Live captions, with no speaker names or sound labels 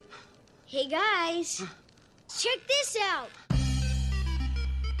Hey guys, check this out.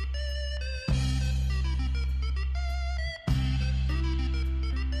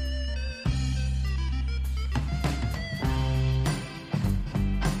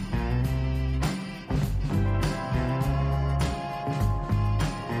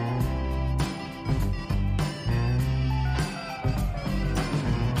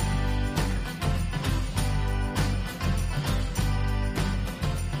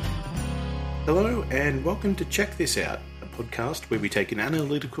 Hello and welcome to Check This Out, a podcast where we take an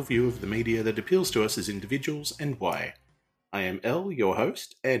analytical view of the media that appeals to us as individuals and why. I am Elle, your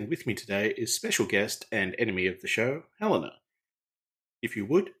host, and with me today is special guest and enemy of the show, Helena. If you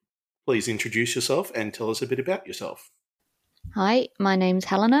would, please introduce yourself and tell us a bit about yourself. Hi, my name's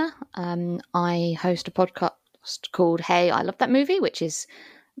Helena. I host a podcast called Hey, I Love That Movie, which is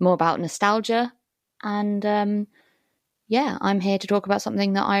more about nostalgia. And I'm here to talk about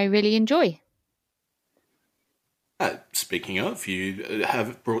something that I really enjoy. Speaking of, you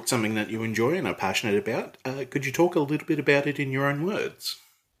have brought something that you enjoy and are passionate about. Could you talk a little bit about it in your own words?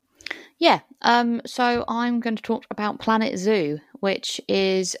 Yeah, so I'm going to talk about Planet Zoo, which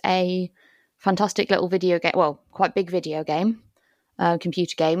is a fantastic little video game, well, quite big video game,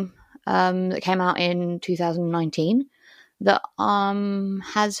 computer game, that came out in 2019 that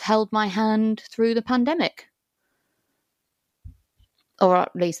has held my hand through the pandemic. Or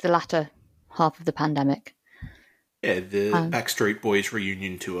at least the latter half of the pandemic. Yeah, the Backstreet Boys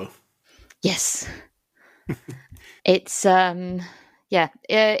reunion tour. Yes. It's Zoo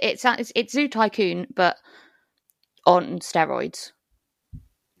Tycoon, but on steroids.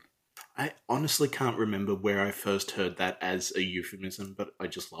 I honestly can't remember where I first heard that as a euphemism, but I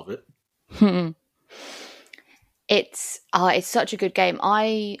just love it. It's such a good game.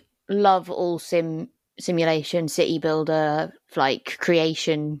 I love all simulation, city builder, like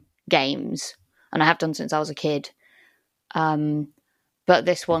creation games, and I have done since I was a kid. But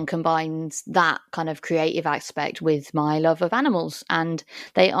this one combines that kind of creative aspect with my love of animals, and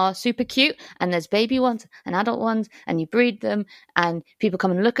they are super cute, and there's baby ones and adult ones, and you breed them, and people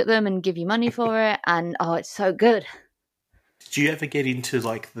come and look at them and give you money for it, and it's so good. Did you ever get into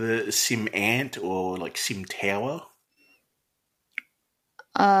like the Sim Ant or like Sim Tower?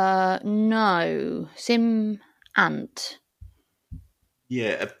 No. Sim Ant.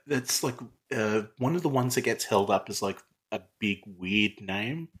 Yeah, that's like one of the ones that gets held up as like a big weird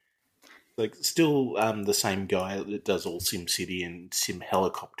name. Like still the same guy that does all Sim City and Sim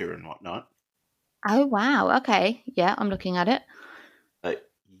Helicopter and whatnot. Oh wow, okay. Yeah, I'm looking at it.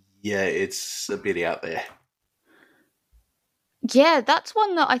 Yeah, it's a bit out there. Yeah, that's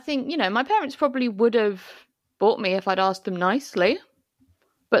one that I think, my parents probably would have bought me if I'd asked them nicely.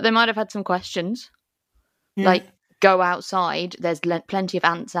 But they might have had some questions. Yeah. Like, go outside, there's plenty of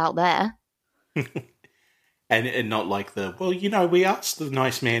ants out there. And not like we asked the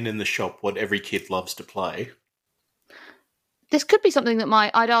nice man in the shop what every kid loves to play. This could be something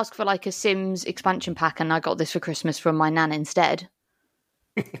that I'd ask for like a Sims expansion pack, and I got this for Christmas from my nan instead.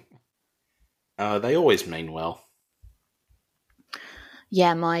 They always mean well.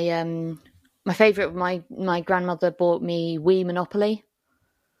 Yeah, my favourite, my grandmother bought me Wii Monopoly.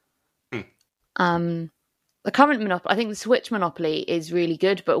 The current Monopoly, I think the Switch Monopoly is really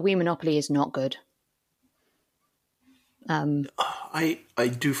good, but Wii Monopoly is not good. I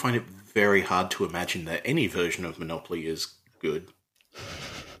do find it very hard to imagine that any version of Monopoly is good.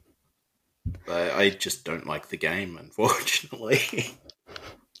 I just don't like the game, unfortunately.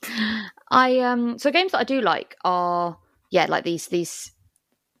 So games that I do like are like these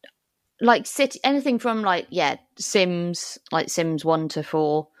like city, anything from Sims, like Sims 1 to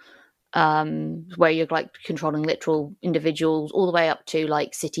 4, where you're like controlling literal individuals, all the way up to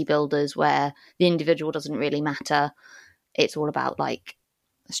like city builders where the individual doesn't really matter. It's all about like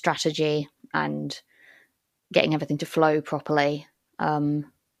strategy and getting everything to flow properly.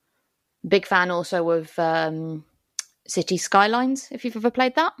 Big fan also of City Skylines, if you've ever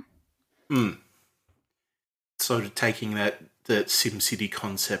played that. Sort of taking that SimCity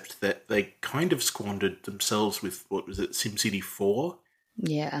concept that they kind of squandered themselves with, what was it, SimCity 4?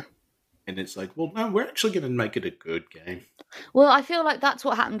 Yeah. And it's like, well, no, we're actually going to make it a good game. Well, I feel like that's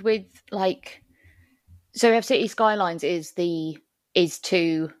what happened with, like... So we have City Skylines is to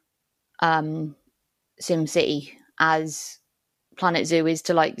SimCity as Planet Zoo is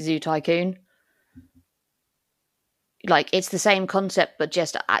to, like, Zoo Tycoon. Like, it's the same concept, but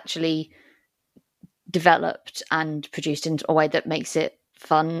just actually developed and produced in a way that makes it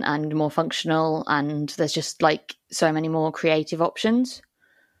fun and more functional, and there's just like so many more creative options.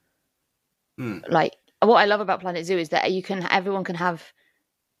 Like, what I love about Planet Zoo is that everyone can have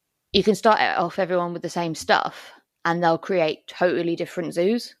you can start off everyone with the same stuff, and they'll create totally different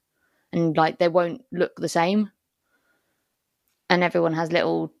zoos, and like they won't look the same. And everyone has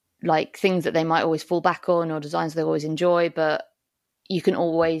little like things that they might always fall back on or designs they always enjoy, but you can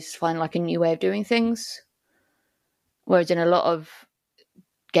always find like a new way of doing things. Whereas in a lot of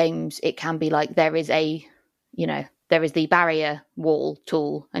games, it can be like there is the barrier wall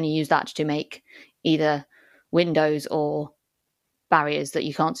tool, and you use that to make either windows or barriers that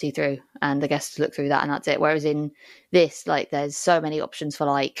you can't see through, and the guests look through that, and that's it. Whereas in this, like, there's so many options for,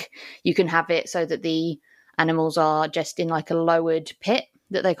 like, you can have it so that the animals are just in like a lowered pit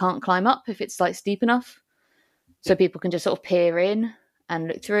that they can't climb up if it's like steep enough, so people can just sort of peer in and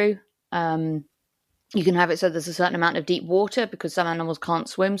look through. You can have it so there's a certain amount of deep water, because some animals can't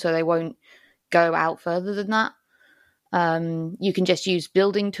swim, so they won't go out further than that. You can just use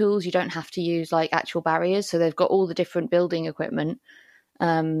building tools. You don't have to use like actual barriers. So they've got all the different building equipment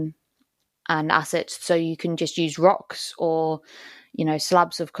and assets. So you can just use rocks or,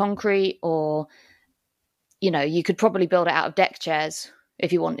 slabs of concrete, or, you could probably build it out of deck chairs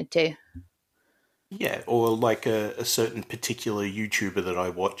if you wanted to. Yeah, or like a certain particular YouTuber that I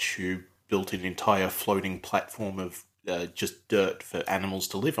watch who built an entire floating platform of just dirt for animals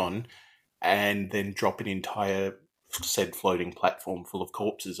to live on, and then drop an entire said floating platform full of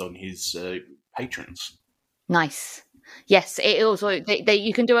corpses on his patrons. Nice. Yes, it also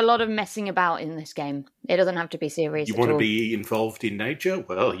you can do a lot of messing about in this game. It doesn't have to be serious. You want to be involved in nature?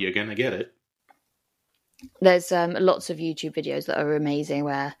 Well, you're going to get it. There's lots of YouTube videos that are amazing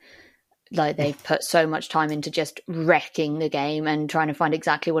where like they've put so much time into just wrecking the game and trying to find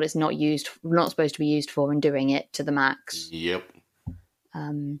exactly what it's not supposed to be used for, and doing it to the max. Yep.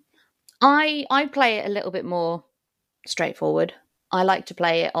 I play it a little bit more straightforward. I like to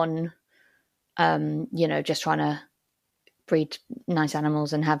play it on, just trying to breed nice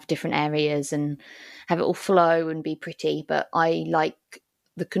animals and have different areas and have it all flow and be pretty. But I like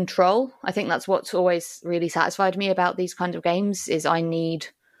the control. I think that's what's always really satisfied me about these kinds of games, is I need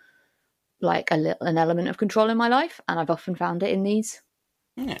like an element of control in my life, and I've often found it in these.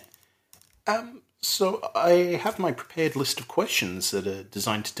 Yeah. So I have my prepared list of questions that are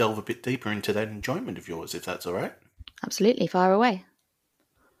designed to delve a bit deeper into that enjoyment of yours, if that's all right. Absolutely, fire away.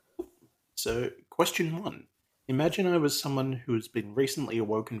 So, question 1. Imagine I was someone who has been recently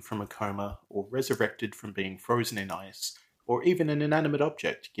awoken from a coma, or resurrected from being frozen in ice, or even an inanimate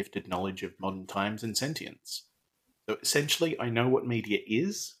object gifted knowledge of modern times and sentience. So essentially, I know what media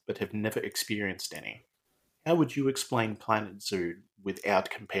is, but have never experienced any. How would you explain Planet Zoo without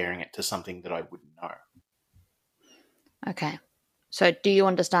comparing it to something that I wouldn't know? Okay. So do you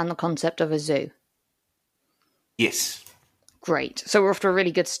understand the concept of a zoo? Yes. Great. So we're off to a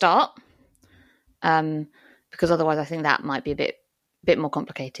really good start. Because otherwise I think that might be a bit more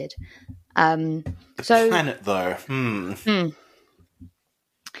complicated. Planet, though.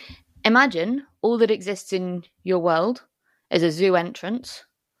 Imagine all that exists in your world is a zoo entrance,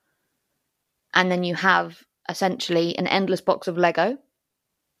 and then you have essentially an endless box of Lego.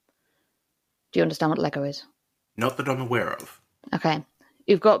 Do you understand what Lego is? Not that I'm aware of. Okay.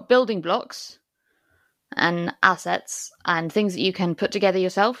 You've got building blocks and assets and things that you can put together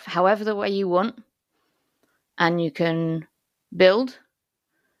yourself, however the way you want. And you can build,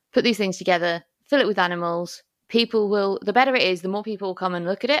 put these things together, fill it with animals. The better it is, the more people will come and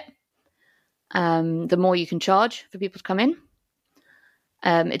look at it. The more you can charge for people to come in.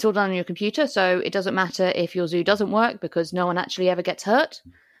 It's all done on your computer, so it doesn't matter if your zoo doesn't work, because no one actually ever gets hurt.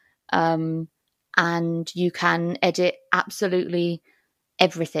 And you can edit absolutely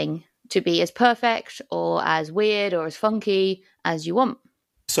everything to be as perfect or as weird or as funky as you want.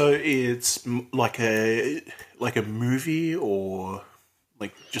 So it's like a movie, or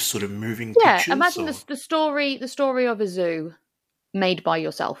like just sort of moving pictures? Yeah, imagine the story of a zoo made by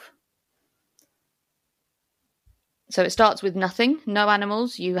yourself. So it starts with nothing, no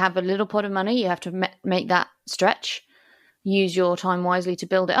animals. You have a little pot of money. You have to make that stretch. Use your time wisely to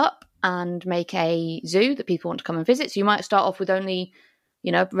build it up and make a zoo that people want to come and visit. So you might start off with only,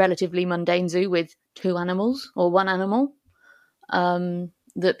 relatively mundane zoo with 2 animals or 1 animal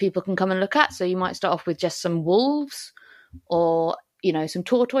that people can come and look at. So you might start off with just some wolves or, some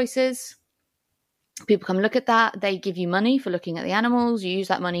tortoises. People come look at that. They give you money for looking at the animals. You use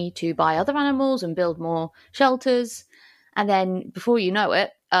that money to buy other animals and build more shelters. And then before you know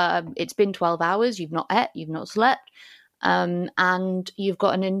it, it's been 12 hours. You've not ate, you've not slept. And you've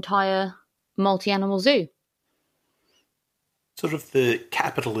got an entire multi-animal zoo. Sort of the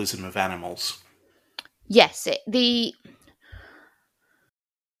capitalism of animals. Yes.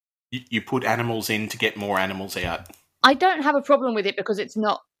 You put animals in to get more animals out. I don't have a problem with it because it's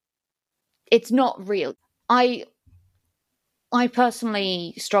not it's not real. I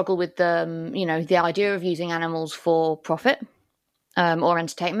personally struggle with the idea of using animals for profit or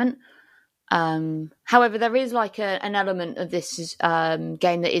entertainment. However, there is like an element of this game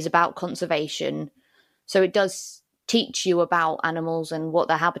that is about conservation. So it does teach you about animals and what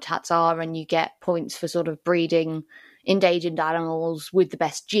their habitats are, and you get points for sort of breeding endangered animals with the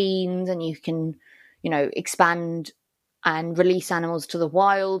best genes, and you can, expand and release animals to the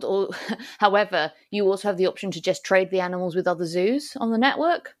wild. Or, however, you also have the option to just trade the animals with other zoos on the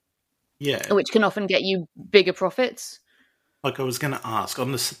network. Yeah, which can often get you bigger profits. Like I was going to ask,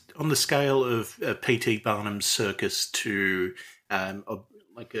 on the scale of P.T. Barnum's circus to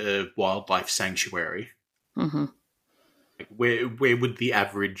like a wildlife sanctuary, Mm-hmm. where would the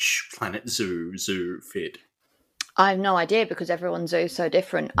average Planet Zoo fit? I have no idea because everyone's zoo is so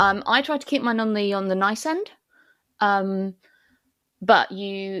different. I try to keep mine on the nice end. But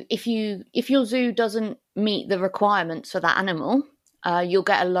if your zoo doesn't meet the requirements for that animal, you'll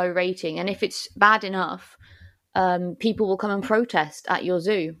get a low rating. And if it's bad enough, people will come and protest at your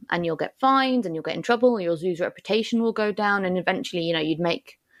zoo, and you'll get fined, and you'll get in trouble, and your zoo's reputation will go down, and eventually, you'd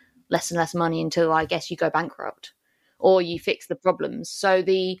make less and less money until, I guess, you go bankrupt or you fix the problems. So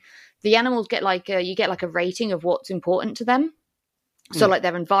the animals get you get like a rating of what's important to them. So like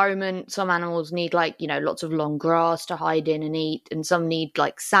their environment, some animals need lots of long grass to hide in and eat, and some need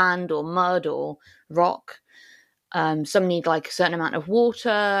like sand or mud or rock. Some need like a certain amount of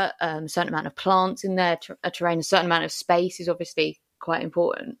water, a certain amount of plants in their terrain, a certain amount of space is obviously quite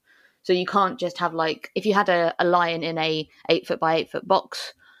important. So you can't just have if you had a lion in a 8 foot by 8 foot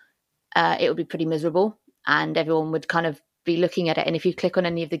box, it would be pretty miserable, and everyone would kind of be looking at it. And if you click on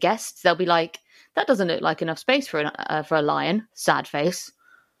any of the guests, they'll be like, that doesn't look like enough space for a lion, sad face.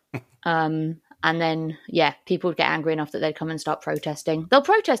 And then, people would get angry enough that they'd come and start protesting. They'll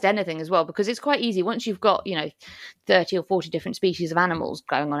protest anything as well, because it's quite easy. Once you've got, 30 or 40 different species of animals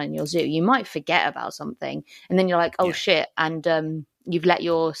going on in your zoo, you might forget about something. And then you're like, oh, shit. And you've let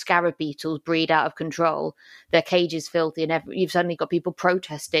your scarab beetles breed out of control. Their cage is filthy, and you've suddenly got people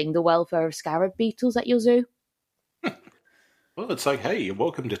protesting the welfare of scarab beetles at your zoo. Well, it's like, hey, you're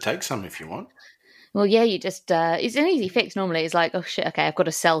welcome to take some if you want. Well, yeah, you just, it's an easy fix normally. It's like, oh shit, okay, I've got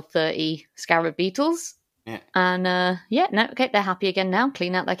to sell 30 scarab beetles. Yeah. And, okay, they're happy again now,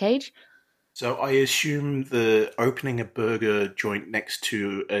 clean out their cage. So I assume the opening a burger joint next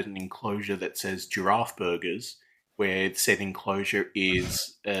to an enclosure that says giraffe burgers, where said enclosure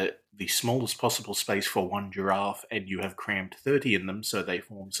is the smallest possible space for one giraffe, and you have crammed 30 in them, so they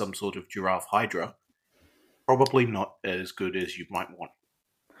form some sort of giraffe hydra. Probably not as good as you might want.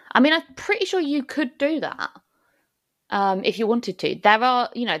 I mean, I'm pretty sure you could do that if you wanted to. There are,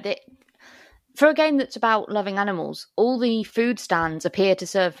 for a game that's about loving animals, all the food stands appear to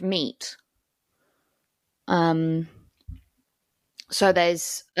serve meat. So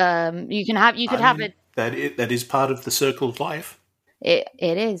there's, you could have it. That is part of the circle of life. It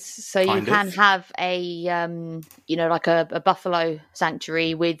is. So you can have a, like a buffalo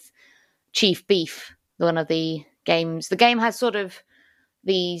sanctuary with chief beef. One of the games. The game has sort of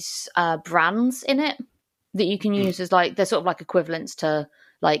these brands in it that you can use as they're sort of like equivalents to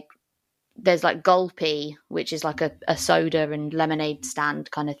there's like Gulpy, which is like a soda and lemonade stand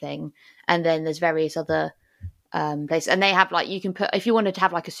kind of thing, and then there's various other places, and they have you can put, if you wanted to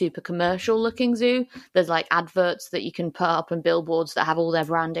have like a super commercial looking zoo, there's like adverts that you can put up and billboards that have all their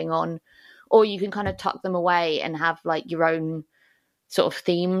branding on, or you can kind of tuck them away and have your own sort of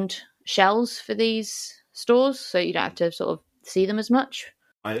themed shells for these stores, so you don't have to sort of see them as much.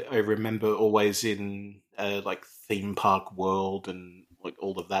 I remember always in theme park world and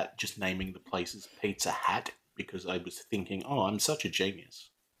all of that, just naming the places Pizza Hat, because I was thinking, oh, I'm such a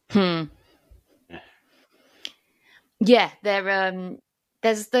genius. Yeah,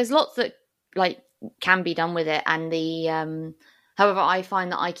 there's lots that can be done with it, and the however, I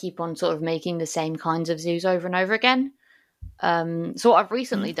find that I keep on sort of making the same kinds of zoos over and over again. So what I've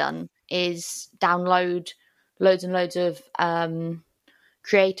recently done is download loads and loads of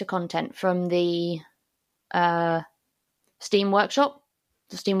creator content from the Steam Workshop,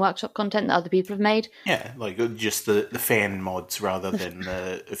 content that other people have made. Yeah, just the fan mods rather than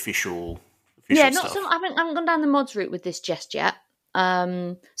the official stuff. I haven't gone down the mods route with this just yet.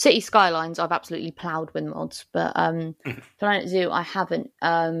 City Skylines, I've absolutely ploughed with mods, but Planet Zoo, I haven't,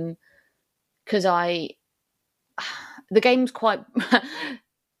 because the game's quite.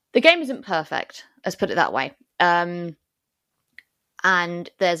 The game isn't perfect, let's put it that way. And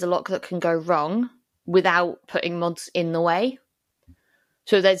there's a lot that can go wrong without putting mods in the way.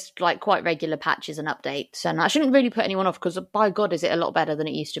 So there's quite regular patches and updates, and I shouldn't really put anyone off, because by God, is it a lot better than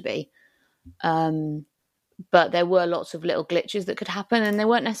it used to be. But there were lots of little glitches that could happen, and they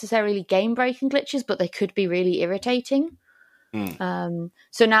weren't necessarily game-breaking glitches, but they could be really irritating.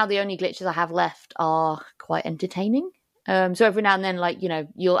 So now the only glitches I have left are quite entertaining. So every now and then, like,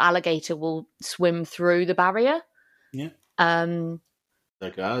 your alligator will swim through the barrier. Yeah.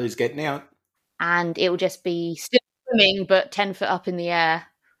 Like, he's getting out. And it will just be still swimming, but 10 foot up in the air.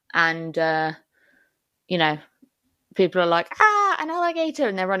 And, people are like, an alligator,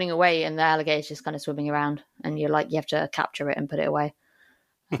 and they're running away, and the alligator's just kind of swimming around. And you're like, you have to capture it and put it away.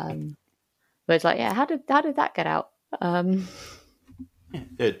 But it's like, yeah, how did that get out? Don't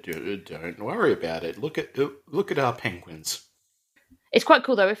worry about it. Look at our penguins. It's quite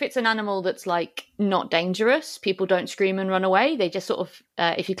cool though. If it's an animal that's like not dangerous, people don't scream and run away. They just sort of,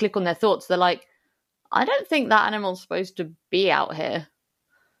 if you click on their thoughts, they're like, I don't think that animal's supposed to be out here.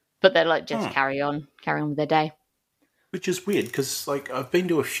 But they're like, just carry on with their day. Which is weird because, like, I've been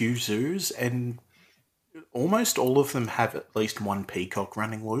to a few zoos and almost all of them have at least one peacock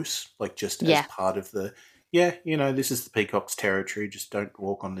running loose, like just as part of the. Yeah, this is the peacock's territory. Just don't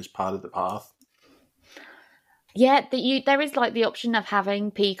walk on this part of the path. Yeah, there is like the option of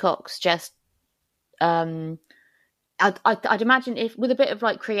having peacocks. Just, I'd imagine if with a bit of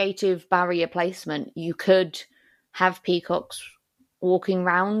like creative barrier placement, you could have peacocks walking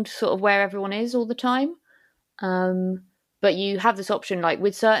around sort of where everyone is all the time. But you have this option, like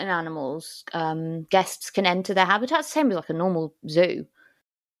with certain animals, guests can enter their habitats, same as like a normal zoo.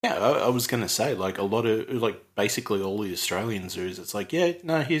 Yeah, I was going to say, like, a lot of, like, basically all the Australian zoos, it's like, yeah,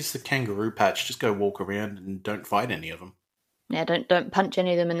 no, here's the kangaroo patch, just go walk around and don't fight any of them. Yeah, don't punch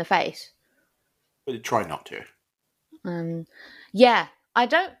any of them in the face. But try not to. Yeah, I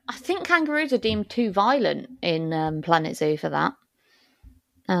think kangaroos are deemed too violent in Planet Zoo for that.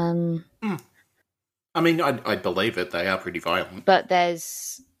 I mean, I believe it, they are pretty violent. But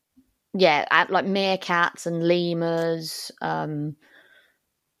there's, like meerkats and lemurs,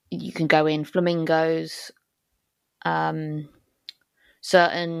 you can go in flamingos, certain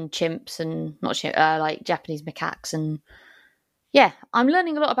chimps and like Japanese macaques, and I'm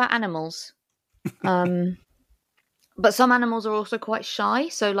learning a lot about animals. But some animals are also quite shy,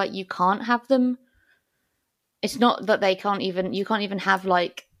 so like you can't have them. It's not that you can't even have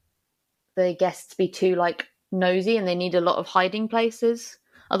like the guests be too like nosy, and they need a lot of hiding places.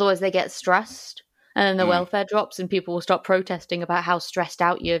 Otherwise, they get stressed. And then the welfare drops and people will start protesting about how stressed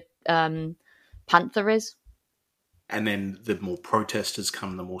out your panther is. And then the more protesters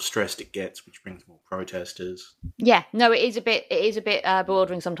come, the more stressed it gets, which brings more protesters. Yeah, no, it is a bit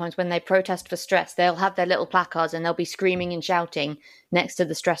bewildering sometimes when they protest for stress. They'll have their little placards and they'll be screaming and shouting next to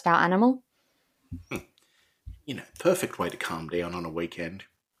the stressed out animal. Perfect way to calm down on a weekend.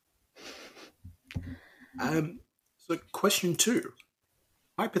 So question 2.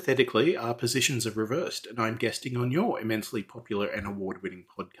 Hypothetically, our positions are reversed, and I'm guesting on your immensely popular and award-winning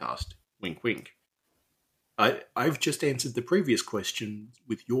podcast. Wink, wink. I've just answered the previous question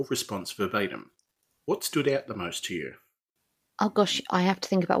with your response verbatim. What stood out the most to you? Oh gosh, I have to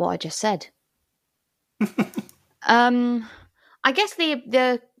think about what I just said. I guess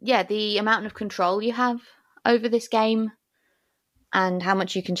the amount of control you have over this game, and how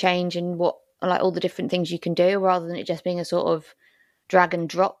much you can change, and what like all the different things you can do, rather than it just being a sort of drag and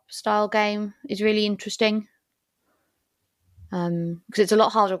drop style game, is really interesting. Because it's a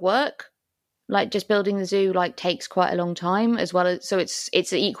lot harder work. Like just building the zoo like takes quite a long time, as well as so it's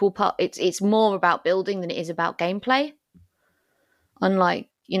an equal part. It's more about building than it is about gameplay. Unlike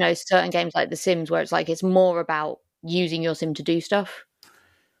certain games like The Sims, where it's like it's more about using your sim to do stuff.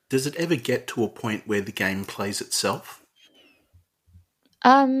 Does it ever get to a point where the game plays itself?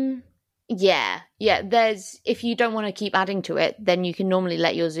 Yeah. There's if you don't want to keep adding to it, then you can normally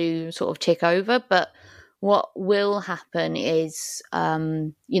let your zoo sort of tick over. But what will happen is,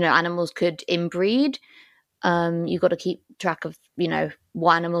 animals could inbreed. You've got to keep track of,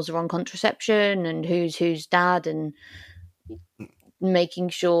 what animals are on contraception and who's dad, and making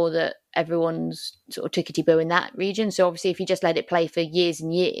sure that everyone's sort of tickety-boo in that region. So obviously if you just let it play for years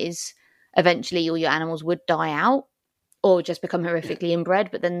and years, eventually all your animals would die out or just become horrifically inbred.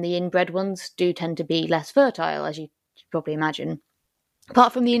 But then the inbred ones do tend to be less fertile, as you probably imagine.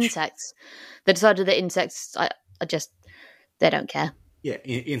 Apart from the insects. They decided that insects, they don't care. Yeah,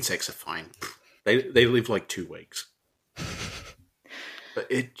 insects are fine. They live like 2 weeks. But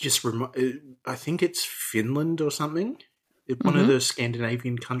it just I think it's Finland or something. One of the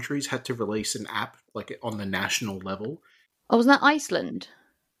Scandinavian countries had to release an app like on the national level. Oh, wasn't that Iceland?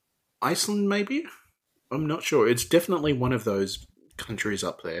 Iceland, maybe? I'm not sure. It's definitely one of those countries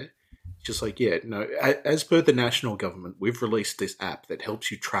up there. Just like, yeah, no, as per the national government, we've released this app that helps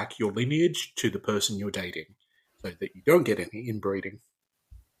you track your lineage to the person you're dating so that you don't get any inbreeding.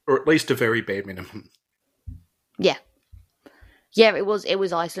 Or at least a very bare minimum. Yeah. Yeah, it was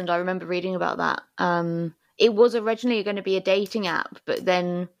Iceland. I remember reading about that. It was originally going to be a dating app, but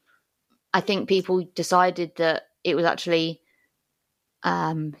then I think people decided that it was actually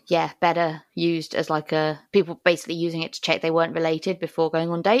better used as like people basically using it to check they weren't related before going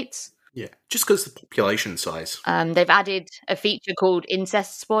on dates. Yeah, just because the population size. They've added a feature called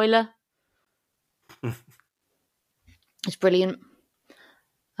incest spoiler. It's brilliant.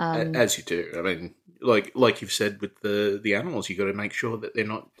 As you do. I mean, like you've said with the animals, you got to make sure that they're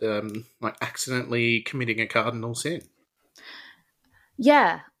not like accidentally committing a cardinal sin.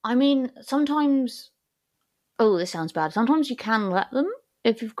 Yeah, I mean, sometimes. Oh, this sounds bad. Sometimes you can let them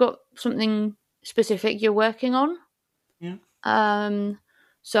if you've got something specific you're working on. Yeah.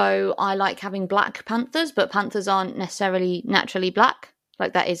 So I like having black panthers, but panthers aren't necessarily naturally black.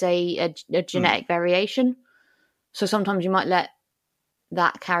 Like that is a genetic variation. So sometimes you might let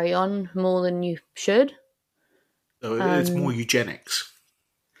that carry on more than you should. So it's more eugenics.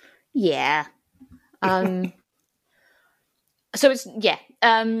 Yeah. So it's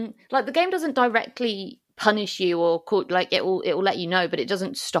like the game doesn't directly punish you or like it will let you know, but it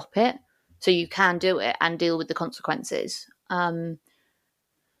doesn't stop it. So you can do it and deal with the consequences.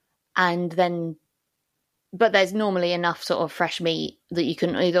 And then, but there's normally enough sort of fresh meat that you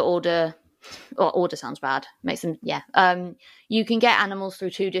can either order sounds bad. Makes them, you can get animals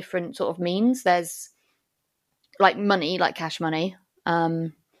through two different sort of means. There's like money, like cash money.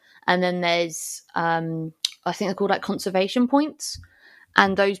 And then there's, I think they're called like conservation points.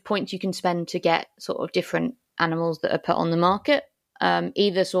 And those points you can spend to get sort of different animals that are put on the market.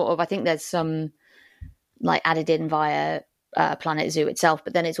 Either sort of, I think there's some like added in via Planet Zoo itself,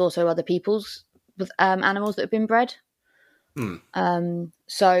 but then it's also other people's animals that have been bred.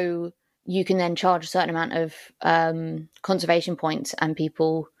 So you can then charge a certain amount of conservation points, and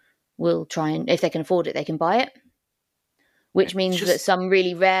people will try and, if they can afford it, they can buy it. Which means that some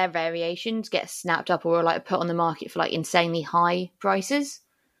really rare variations get snapped up or like put on the market for like insanely high prices.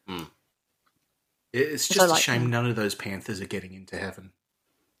 It's just a shame none of those panthers are getting into heaven.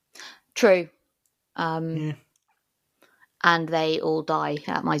 True. And they all die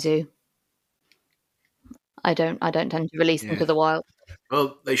at my zoo. I don't tend to release them to the wild.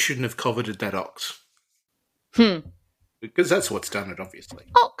 Well, they shouldn't have coveted that ox. Because that's what's done it, obviously.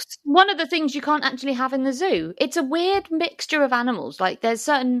 Ox, one of the things you can't actually have in the zoo. It's a weird mixture of animals. Like there's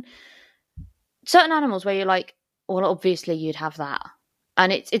certain animals where you're like, well, obviously you'd have that,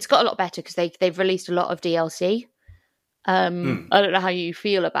 and it's got a lot better because they've released a lot of DLC. I don't know how you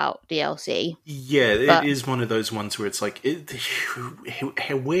feel about DLC. Yeah, it is one of those ones where it's like,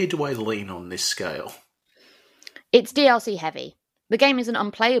 where do I lean on this scale? It's DLC heavy. The game isn't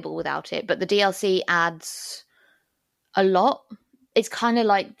unplayable without it, but the DLC adds a lot. It's kind of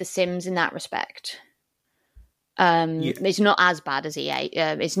like The Sims in that respect. It's not as bad as EA.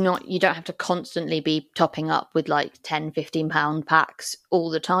 It's not, you don't have to constantly be topping up with like 10, 15 pound packs all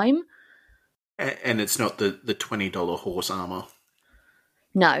the time. And it's not the $20 horse armor.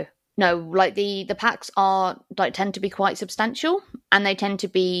 No, like the packs are like tend to be quite substantial, and they tend to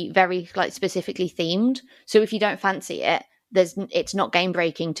be very like specifically themed. So if you don't fancy it, it's not game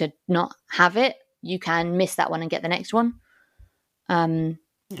breaking to not have it. You can miss that one and get the next one. And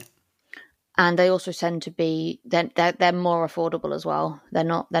they also tend to be they're more affordable as well. They're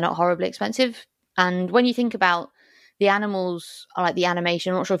not horribly expensive. And when you think about the animals, like the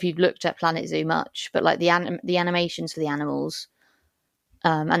animation, I'm not sure if you've looked at Planet Zoo much, but like the animations for the animals,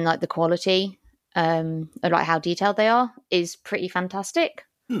 and like the quality, and like how detailed they are, is pretty fantastic.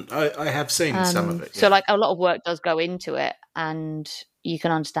 I have seen some of it. Yeah. So like a lot of work does go into it, and you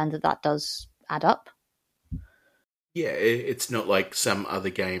can understand that does add up. Yeah, it's not like some other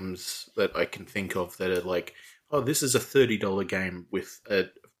games that I can think of that are like, oh, this is a $30 game with a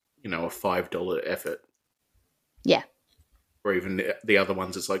 $5 effort. Yeah. Or even the other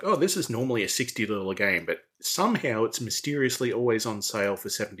ones, it's like, oh, this is normally a $60 game, but somehow it's mysteriously always on sale for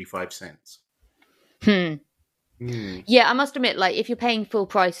 75 cents. Yeah, I must admit, like, if you're paying full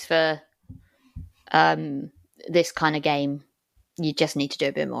price for this kind of game, you just need to do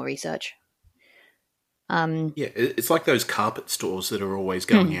a bit more research. Yeah, it's like those carpet stores that are always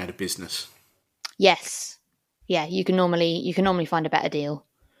going out of business. Yes. Yeah, you can normally find a better deal.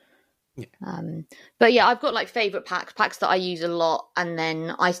 Yeah. But yeah, I've got like favorite packs that I use a lot, and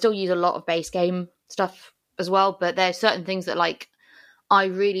then I still use a lot of base game stuff as well, but there's certain things that like I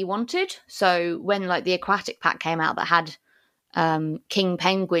really wanted. So when like the aquatic pack came out that had king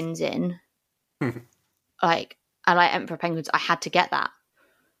penguins in, like, I like emperor penguins. I had to get that.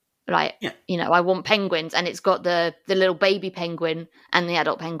 Like, I want penguins, and it's got the little baby penguin and the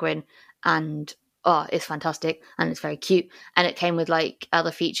adult penguin, and it's fantastic, and it's very cute, and it came with like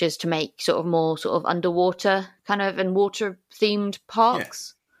other features to make sort of more sort of underwater kind of and water themed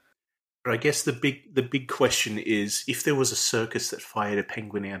parks. But I guess the big question is, if there was a circus that fired a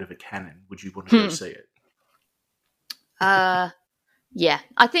penguin out of a cannon, would you want to go see it? Yeah.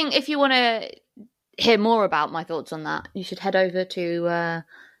 I think if you want to hear more about my thoughts on that, you should head over to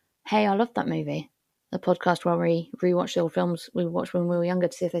Hey, I Love That Movie, the podcast where we rewatch the old films we watched when we were younger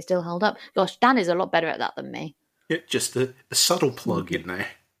to see if they still held up. Gosh, Dan is a lot better at that than me. Yeah, just a subtle plug in there.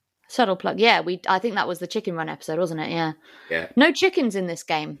 Subtle plug. Yeah, I think that was the Chicken Run episode, wasn't it? Yeah. Yeah. No chickens in this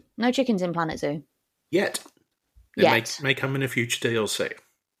game. No chickens in Planet Zoo. Yet. It may come in a future DLC.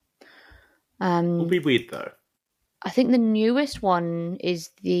 It'll be weird, though. I think the newest one is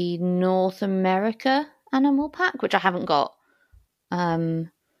the North America Animal Pack, which I haven't got.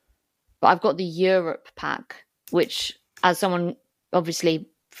 But I've got the Europe pack, which, as someone obviously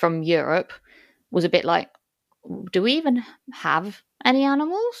from Europe, was a bit like, do we even have any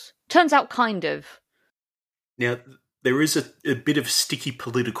animals? Turns out kind of. Now, there is a bit of sticky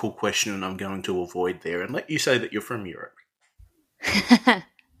political question, and I'm going to avoid there and let you say that you're from Europe.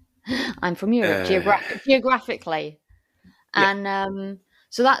 I'm from Europe, geographically. And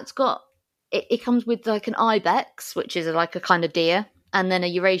so that's got, it comes with like an ibex, which is like a kind of deer, and then a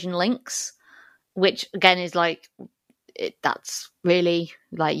Eurasian lynx, which again is like, that's really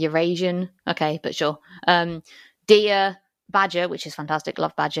like Eurasian. Okay, but sure. Deer, badger, which is fantastic,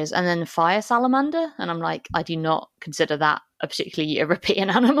 love badgers, and then fire salamander, and I'm like, I do not consider that a particularly European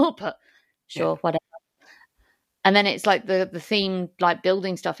animal, but sure, whatever. And then it's like the theme, like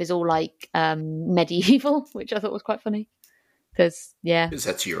building stuff, is all like medieval, which I thought was quite funny because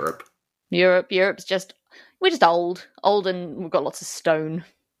that's Europe. Europe's just, we're just old, and we've got lots of stone.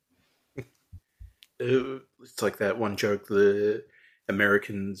 It's like that one joke, the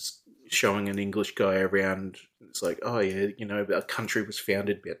Americans showing an English guy around. It's like, oh yeah, a country was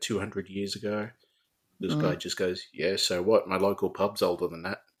founded about 200 years ago. This guy just goes, yeah, so what? My local pub's older than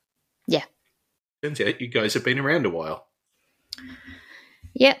that. Yeah. Turns out you guys have been around a while.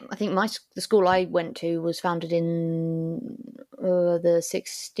 Yeah, I think the school I went to was founded in the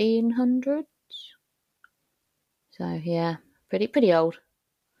 1600s. So yeah, pretty old.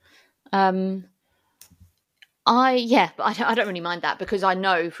 But I don't really mind that, because I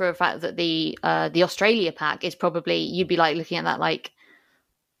know for a fact that the Australia pack is probably, you'd be like looking at that like,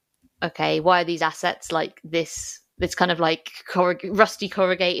 okay, why are these assets like this kind of like rusty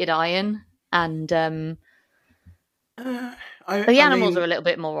corrugated iron, and the animals are a little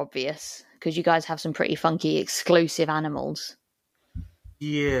bit more obvious because you guys have some pretty funky exclusive animals.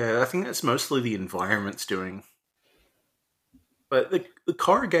 Yeah, I think that's mostly the environment's doing. But the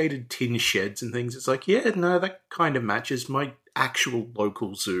corrugated tin sheds and things, it's like, yeah, no, that kind of matches. My actual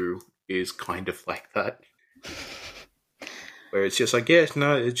local zoo is kind of like that. Where it's just like, yeah,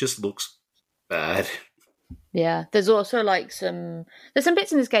 no, it just looks bad. Yeah, there's also like there's some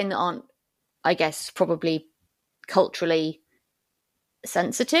bits in this game that aren't, I guess, probably culturally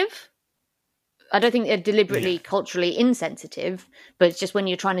sensitive. I don't think they're deliberately culturally insensitive, but it's just when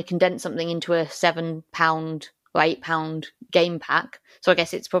you're trying to condense something into a £7 or £8 game pack. So I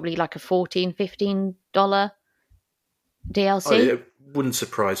guess it's probably like a $14, $15 DLC. It wouldn't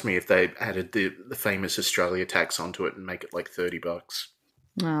surprise me if they added the famous Australia tax onto it and make it like $30.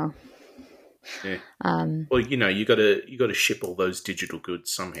 Oh. Yeah. Well, you got to ship all those digital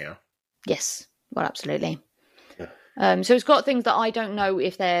goods somehow. Yes. Well, absolutely. Yeah. So it's got things that I don't know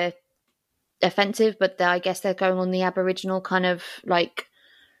if they're offensive, but I guess they're going on the Aboriginal kind of like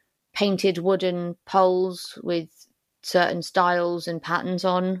painted wooden poles with certain styles and patterns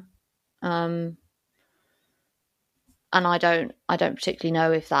on, and I don't particularly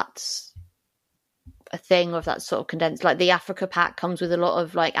know if that's a thing or if that's sort of condensed. Like the Africa pack comes with a lot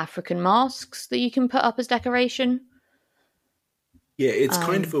of like African masks that you can put up as decoration. Yeah, it's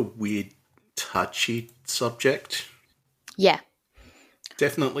kind of a weird, touchy subject. Yeah.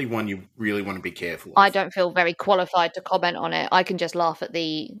 Definitely one you really want to be careful of. I don't feel very qualified to comment on it. I can just laugh at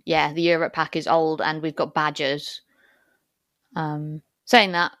the Europe pack is old and we've got badgers. Saying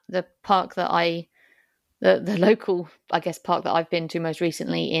that, the park that the local, I guess, park that I've been to most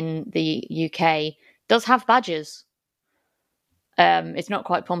recently in the UK does have badgers. It's not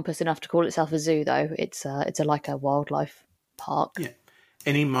quite pompous enough to call itself a zoo, though. It's like a wildlife park. Yeah.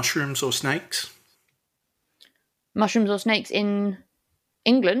 Any mushrooms or snakes? Mushrooms or snakes in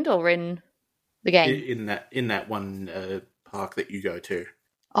England or in the game? In that one park that you go to?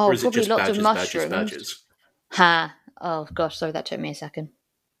 Oh, Or is it probably just lots badges, of mushrooms. badges? Ha! Oh gosh, sorry, that took me a second.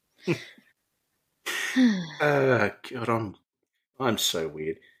 God, I'm so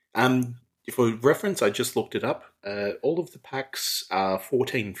weird. For reference, I just looked it up. All of the packs are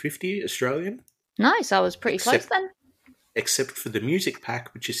 14.50 Australian, Nice, I was pretty close then. except for the music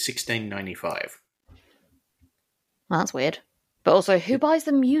pack, which is 16.95. Well, that's weird. But also, who buys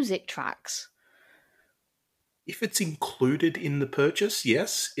the music tracks? If it's included in the purchase,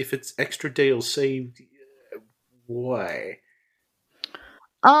 yes. If it's extra DLC, why?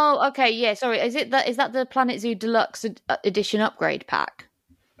 Oh, okay, yeah. Sorry, is that the Planet Zoo Deluxe Edition upgrade pack?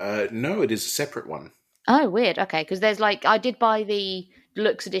 No, it is a separate one. Oh, weird. Okay, because there's I did buy the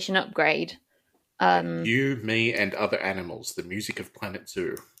Deluxe Edition upgrade. You, me, and other animals. The music of Planet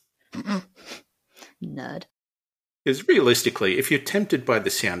Zoo. Nerd. Because realistically, if you're tempted by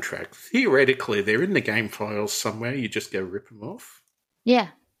the soundtrack, theoretically they're in the game files somewhere. You just go rip them off. Yeah.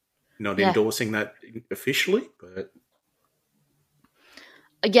 Not endorsing that officially, but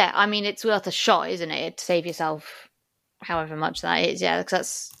yeah. I mean, it's worth a shot, isn't it? To save yourself, however much that is. Yeah,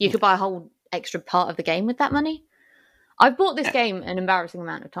 because you could buy a whole extra part of the game with that money. I've bought this game an embarrassing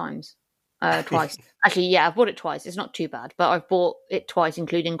amount of times. Twice. Actually, yeah, I've bought it twice. It's not too bad, but I've bought it twice,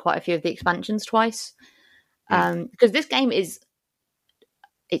 including quite a few of the expansions twice. Because this game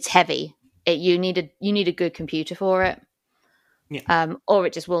it's heavy. You need a good computer for it, or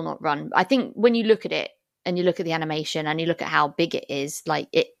it just will not run. I think when you look at it and you look at the animation and you look at how big it is,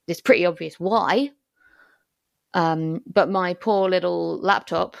 it's pretty obvious why. But my poor little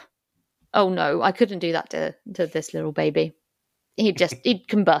laptop, oh no, I couldn't do that to this little baby. He'd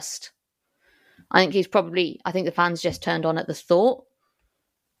combust. I think the fans just turned on at the thought.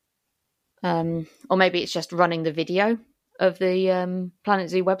 Or maybe it's just running the video of the Planet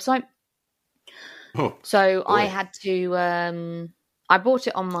Zoo website. Oh, so boy. I had to. I bought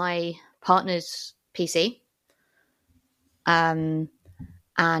it on my partner's PC, and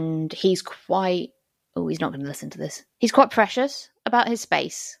he's quite. Oh, he's not going to listen to this. He's quite precious about his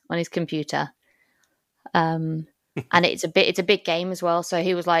space on his computer, and it's a big game as well. So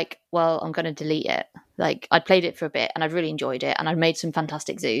he was like, "Well, I'm going to delete it." Like I'd played it for a bit and I'd really enjoyed it and I'd made some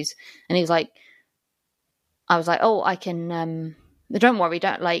fantastic zoos. And he was like, I was like, "Oh, I can. Don't worry,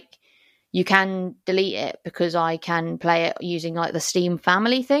 you can delete it because I can play it using the Steam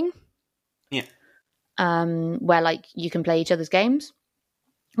Family thing." Yeah. Where you can play each other's games.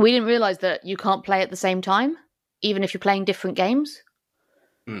 We didn't realize that you can't play at the same time, even if you're playing different games.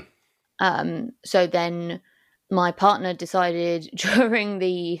 So then my partner decided during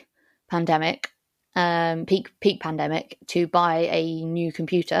the pandemic, peak pandemic, to buy a new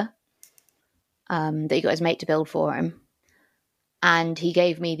computer that he got his mate to build for him. And he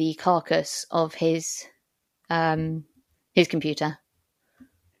gave me the carcass of his computer.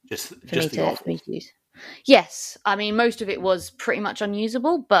 Just the offal. For me to use. Yes, I mean most of it was pretty much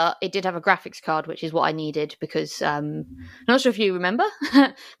unusable, but it did have a graphics card, which is what I needed because I'm not sure if you remember,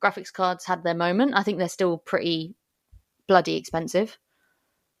 graphics cards had their moment. I think they're still pretty bloody expensive.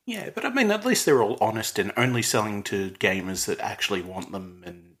 Yeah, but I mean, at least they're all honest and only selling to gamers that actually want them,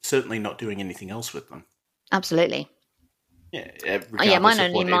 and certainly not doing anything else with them. Absolutely. Yeah, mine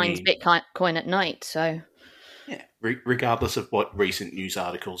only mines Bitcoin at night, so. Yeah, regardless of what recent news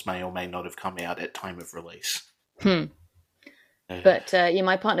articles may or may not have come out at time of release. But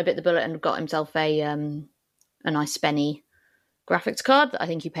my partner bit the bullet and got himself a nice spenny graphics card that I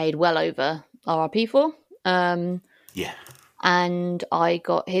think he paid well over RRP for. Yeah. And I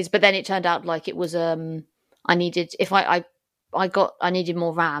got his, but then it turned out it was I needed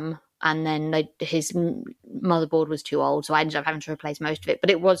more RAM, and then his motherboard was too old, so I ended up having to replace most of it. But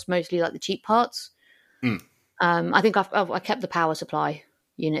it was mostly the cheap parts. I think I kept the power supply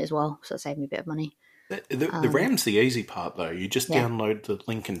unit as well, so that saved me a bit of money. The RAM's the easy part, though. You just download the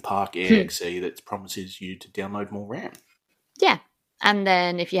Linkin Park exe that promises you to download more RAM. Yeah, and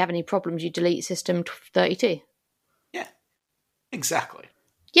then if you have any problems, you delete system 32. Yeah, exactly.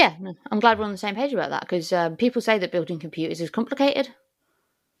 Yeah, I'm glad we're on the same page about that, because people say that building computers is complicated.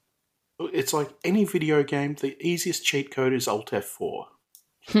 It's like any video game, the easiest cheat code is Alt F4.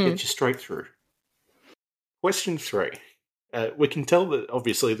 Get you straight through. Question 3. We can tell that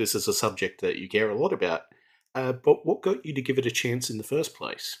obviously this is a subject that you care a lot about, but what got you to give it a chance in the first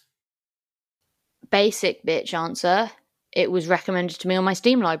place? Basic bitch answer. It was recommended to me on my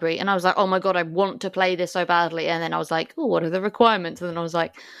Steam library, and I was like, oh my god, I want to play this so badly. And then I was like, oh, what are the requirements? And then I was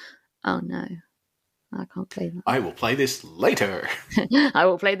like, oh no, I can't play that. I will play this later. I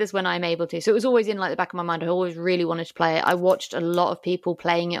will play this when I'm able to. So it was always in the back of my mind. I always really wanted to play it. I watched a lot of people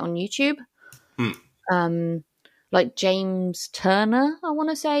playing it on YouTube. like James Turner, I want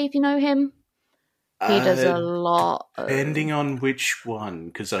to say, if you know him. He does a lot. Depending on which one,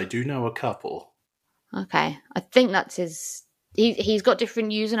 because I do know a couple. Okay, I think that's his. He's got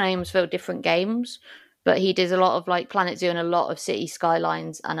different usernames for different games, but he does a lot of like Planet Zoo and a lot of City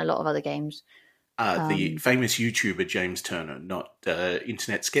Skylines and a lot of other games. The famous YouTuber James Turner, not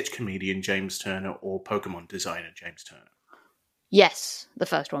internet sketch comedian James Turner or Pokemon designer James Turner. Yes, the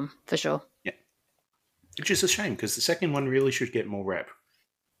first one, for sure. Yeah. Which is a shame, because the second one really should get more rep.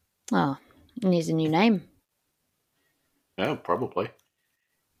 Oh, needs a new name. Oh, probably.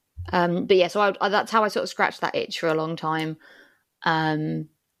 But yeah, so that's how I sort of scratched that itch for a long time. And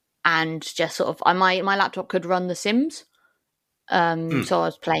just sort of, my laptop could run The Sims. So I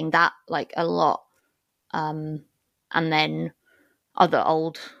was playing that like a lot. And then other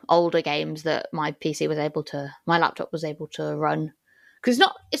older games that my laptop was able to run. Because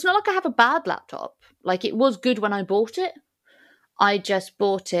it's not like I have a bad laptop. Like, it was good when I bought it. I just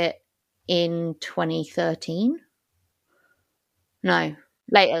bought it in 2013. No,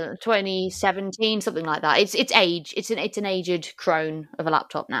 later, 2017, something like that. It's age. It's an aged crone of a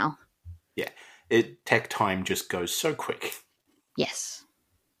laptop now. Yeah, tech time just goes so quick. Yes.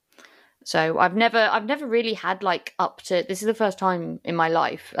 So I've never really had like this is the first time in my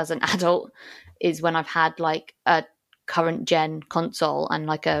life as an adult is when I've had like a current gen console and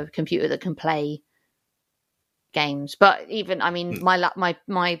like a computer that can play games. But even, I mean, my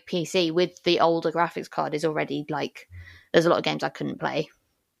PC with the older graphics card is already like, there's a lot of games I couldn't play.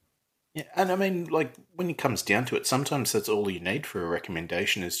 Yeah, and I mean, like, when it comes down to it, sometimes that's all you need for a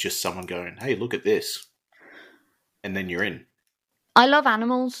recommendation is just someone going, hey, look at this. And then you're in. I love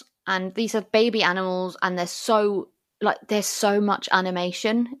animals, and these are baby animals, and there's so much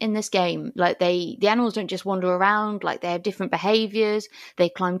animation in this game. Like, the animals don't just wander around, like, they have different behaviors. They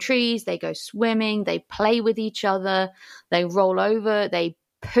climb trees, they go swimming, they play with each other, they roll over, they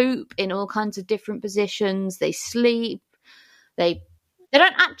poop in all kinds of different positions, they sleep, they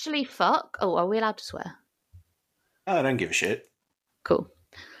don't actually fuck. Oh, are we allowed to swear? Oh, I don't give a shit. Cool.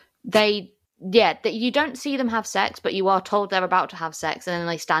 You don't see them have sex, but you are told they're about to have sex, and then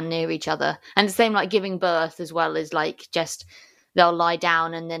they stand near each other. And the same like giving birth, as well as like just they'll lie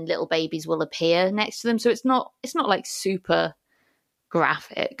down and then little babies will appear next to them. So it's not like super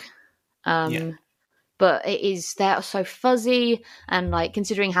graphic. But it is, they're so fuzzy, and like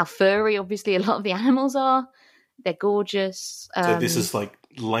considering how furry obviously a lot of the animals are, they're gorgeous. So this is like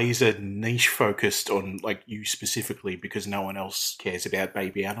laser niche focused on like you specifically because no one else cares about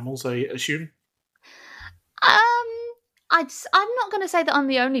baby animals, I assume? I'm not going to say that I'm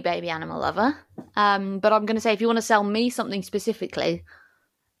the only baby animal lover, but I'm going to say if you want to sell me something specifically,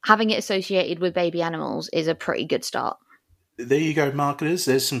 having it associated with baby animals is a pretty good start. There you go, marketers.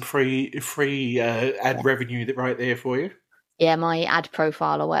 There's some free ad revenue right there for you. Yeah, my ad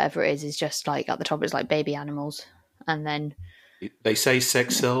profile or whatever it is just like at the top it's like baby animals, and then they say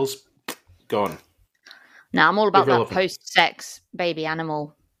sex sells. Gone. Now I'm all about that post-sex baby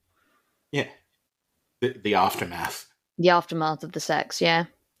animal. Yeah, the aftermath. The aftermath of the sex. Yeah.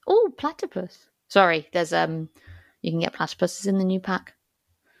 Oh, platypus. Sorry, there's you can get platypuses in the new pack.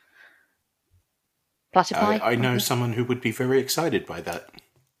 Platypi. I know someone who would be very excited by that.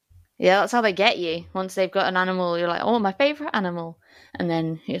 Yeah, that's how they get you. Once they've got an animal, you're like, oh, my favourite animal. And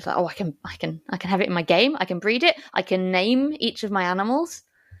then you're just like, oh, I can have it in my game. I can breed it. I can name each of my animals.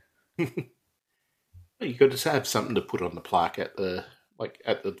 You got to have something to put on the plaque at the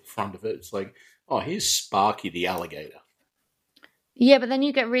front of it. It's like, oh, here's Sparky the alligator. Yeah, but then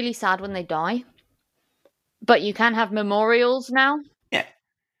you get really sad when they die. But you can have memorials now. Yeah.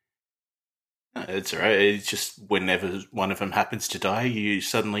 It's all right. It's just whenever one of them happens to die, you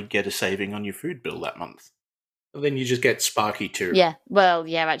suddenly get a saving on your food bill that month. And then you just get Sparky too. Yeah. Well,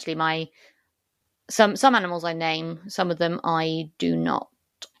 yeah, actually some animals I name, some of them I do not.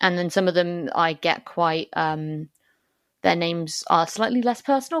 And then some of them I get quite their names are slightly less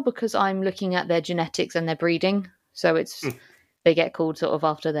personal because I'm looking at their genetics and their breeding. So it's they get called sort of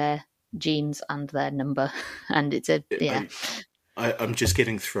after their genes and their number. And it's I'm just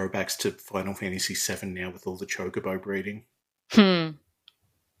getting throwbacks to Final Fantasy VII now with all the chocobo breeding.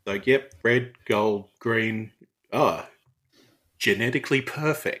 Like, yep, red, gold, green. Oh, genetically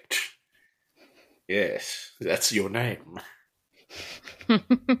perfect. Yes, that's your name.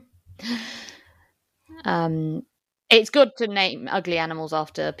 It's good to name ugly animals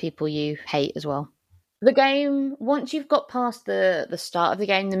after people you hate as well. The game, once you've got past the start of the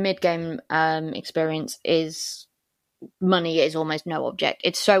game, the mid-game experience is money is almost no object.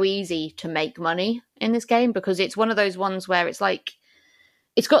 It's so easy to make money in this game because it's one of those ones where it's like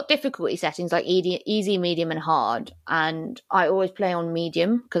it's got difficulty settings like easy, medium, and hard. And I always play on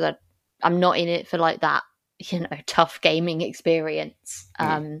medium because I'm not in it for like that, tough gaming experience.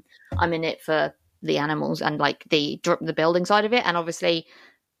 I'm in it for the animals and like the building side of it. And obviously,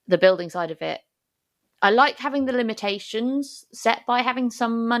 the building side of it, I like having the limitations set by having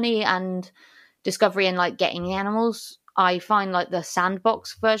some money and discovery and like getting the animals. I find like the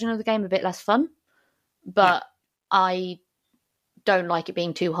sandbox version of the game a bit less fun, but I don't like it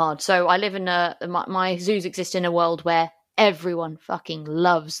being too hard. So I live in my zoos exist in a world where everyone fucking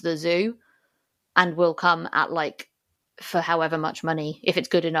loves the zoo and will come at like for however much money if it's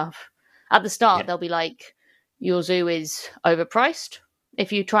good enough. At the start, they'll be like, your zoo is overpriced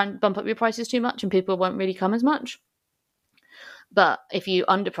if you try and bump up your prices too much, and people won't really come as much. But if you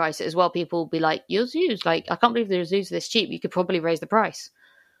underprice it as well, people will be like, your zoo's like, I can't believe the zoo's this cheap. You could probably raise the price.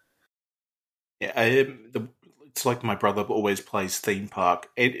 Yeah, it's like my brother always plays theme park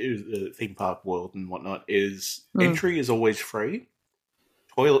world and whatnot. Entry is always free,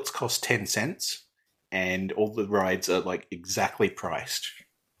 toilets cost 10 cents, and all the rides are like exactly priced.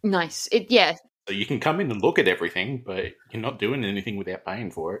 Nice. So you can come in and look at everything, but you're not doing anything without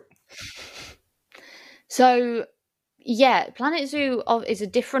paying for it. So yeah, Planet Zoo is a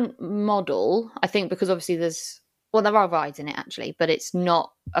different model, I think, because obviously there are rides in it actually, but it's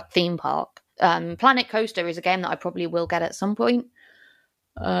not a theme park. Planet Coaster is a game that I probably will get at some point.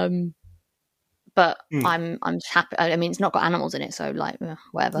 But I'm happy. I mean, it's not got animals in it, so like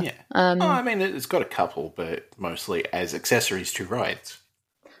whatever. Yeah. I mean, it's got a couple, but mostly as accessories to rides,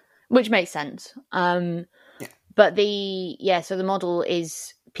 which makes sense. But so the model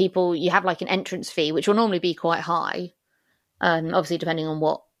is you have like an entrance fee, which will normally be quite high, obviously depending on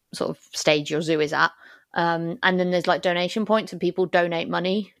what sort of stage your zoo is at. And then there's like donation points, and people donate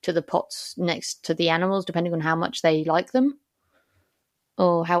money to the pots next to the animals, depending on how much they like them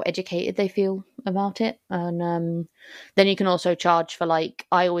or how educated they feel about it. And then you can also charge for like,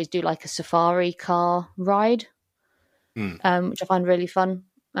 I always do like a safari car ride, which I find really fun.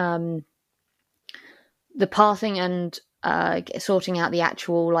 The pathing and sorting out the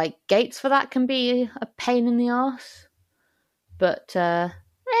actual like gates for that can be a pain in the arse, but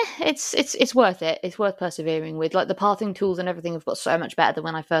it's worth it. It's worth persevering with. Like the pathing tools and everything have got so much better than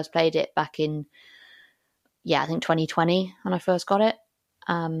when I first played it back in I think 2020 when I first got it.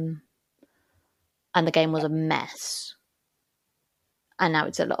 And the game was a mess, and now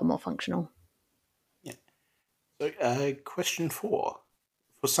it's a lot more functional. Yeah. So, question 4.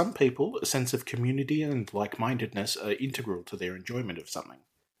 For some people, a sense of community and like-mindedness are integral to their enjoyment of something.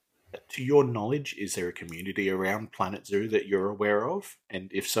 To your knowledge, is there a community around Planet Zoo that you're aware of?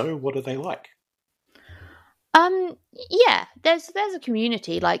 And if so, what are they like? Yeah, there's a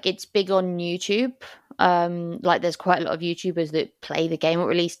community. Like, it's big on YouTube. Like there's quite a lot of YouTubers that play the game, or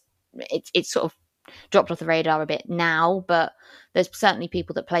at least it's sort of dropped off the radar a bit now, but there's certainly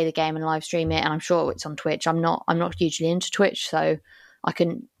people that play the game and live stream it, and I'm sure it's on Twitch. I'm not hugely into Twitch, so I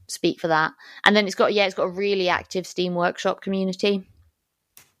couldn't speak for that. And then it's got a really active Steam Workshop community.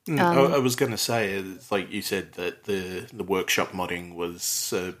 I was going to say, it's like you said, that the workshop modding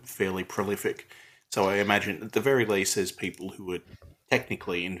was fairly prolific. So I imagine at the very least there's people who are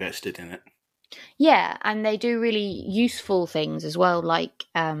technically invested in it. Yeah, and they do really useful things as well. Like,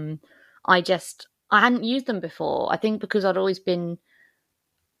 I hadn't used them before. I think because I'd always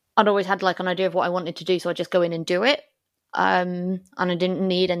had like an idea of what I wanted to do, so I'd just go in and do it. And I didn't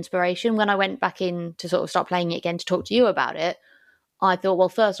need inspiration. When I went back in to sort of start playing it again to talk to you about it, I thought, well,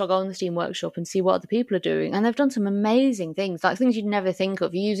 first I'll go on the Steam Workshop and see what other people are doing. And they've done some amazing things, like things you'd never think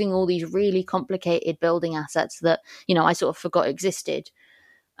of, using all these really complicated building assets that, I sort of forgot existed.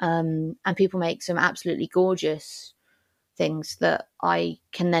 And people make some absolutely gorgeous things that I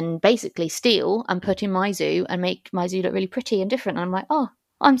can then basically steal and put in my zoo and make my zoo look really pretty and different. And I'm like, oh,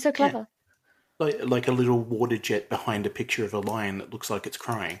 I'm so clever. Yeah. Like a little water jet behind a picture of a lion that looks like it's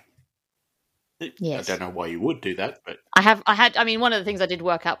crying. Yes. I don't know why you would do that, but one of the things I did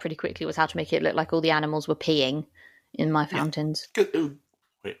work out pretty quickly was how to make it look like all the animals were peeing in my fountains. Of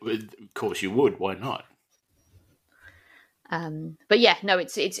course you would. Why not? But yeah, no,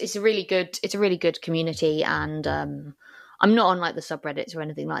 it's a really good community, and I'm not on like the subreddits or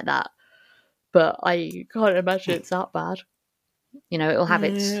anything like that, but I can't imagine it's that bad. It'll have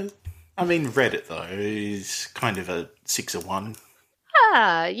its. I mean, Reddit though is kind of a 6 of 1.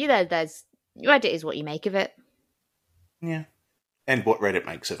 There's Reddit is what you make of it. Yeah, and what Reddit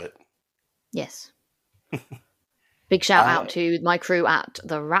makes of it. Yes. Big shout out to my crew at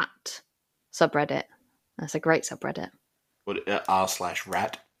the Rat subreddit. That's a great subreddit. What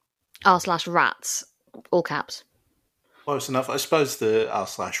r/rat? r/rats, all caps. Close enough. I suppose the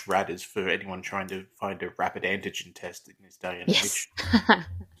r/rad is for anyone trying to find a rapid antigen test in this day and Yes. age.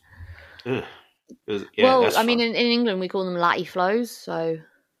 Ugh. Yeah, Well, that's I mean, fun. in England we call them latty flows, so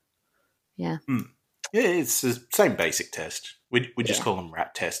yeah. Yeah, it's the same basic test. We just Yeah. call them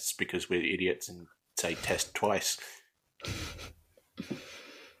rat tests because we're idiots and say test twice.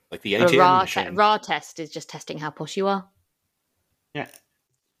 Like the A ATM machine. raw test is just testing how posh you are. Yeah.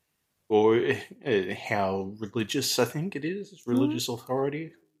 Or how religious I think it is. Religious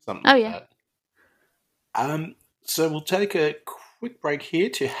authority. Something Oh, like yeah. that. So we'll take a quick break here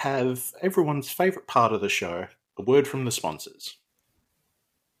to have everyone's favourite part of the show, a word from the sponsors.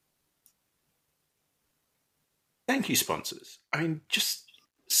 Thank you, sponsors. I mean, just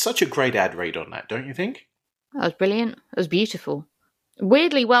such a great ad read on that, don't you think? That was brilliant. It was beautiful.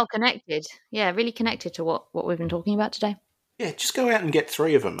 Weirdly well connected. Yeah, really connected to what we've been talking about today. Yeah, just go out and get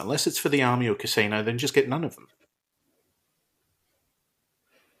 3 of them. Unless it's for the army or casino, then just get none of them.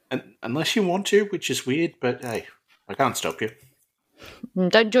 And unless you want to, which is weird, but hey, I can't stop you.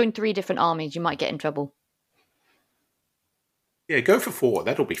 Don't join 3 different armies. You might get in trouble. Yeah, go for 4.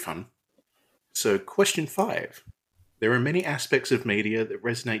 That'll be fun. So, question 5. There are many aspects of media that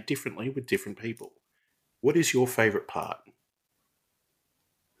resonate differently with different people. What is your favourite part?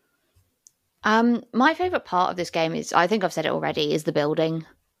 My favourite part of this game is, I think I've said it already, is the building.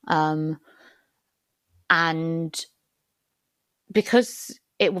 And because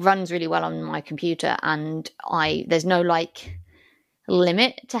it runs really well on my computer and there's no like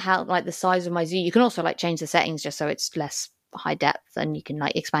limit to how like the size of my zoo. You can also like change the settings just so it's less high depth and you can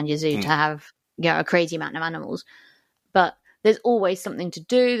like expand your zoo to have, you know, a crazy amount of animals. But there's always something to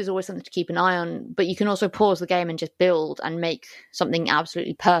do. There's always something to keep an eye on. But you can also pause the game and just build and make something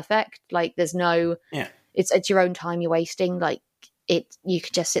absolutely perfect. Like there's no, it's your own time you're wasting. Like you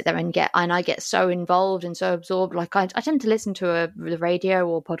could just sit there and I get so involved and so absorbed. Like I tend to listen to the radio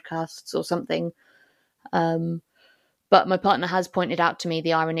or podcasts or something. But my partner has pointed out to me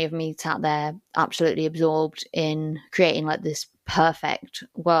the irony of me sat there absolutely absorbed in creating like this perfect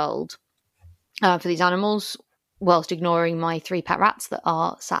world for these animals, whilst ignoring my 3 pet rats that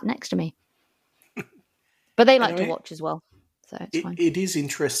are sat next to me. But they like to watch as well, so it's fine. It is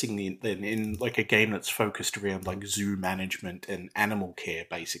interesting in like a game that's focused around like zoo management and animal care,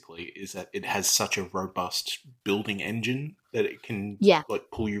 basically, is that it has such a robust building engine that it can like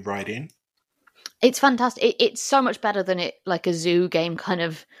pull you right in. It's fantastic. It's so much better than it like a zoo game kind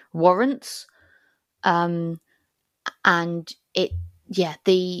of warrants. And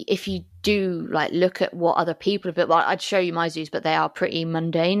if you do like look at what other people have built, well, I'd show you my zoos, but they are pretty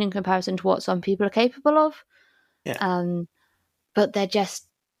mundane in comparison to what some people are capable of. Yeah. But they're just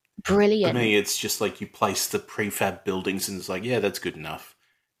brilliant. For me, it's just like you place the prefab buildings and it's like, yeah, that's good enough.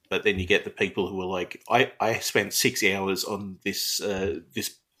 But then you get the people who are like, I spent 6 hours on this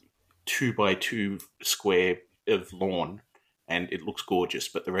 2x2 square of lawn and it looks gorgeous,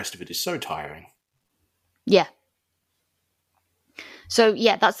 but the rest of it is so tiring. Yeah. So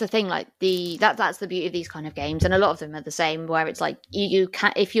yeah, that's the thing. Like that's the beauty of these kind of games, and a lot of them are the same. Where it's like you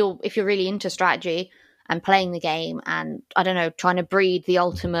can if you're really into strategy and playing the game, and I don't know, trying to breed the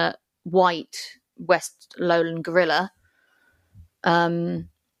ultimate white West Lowland gorilla,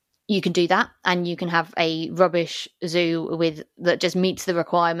 you can do that, and you can have a rubbish zoo that just meets the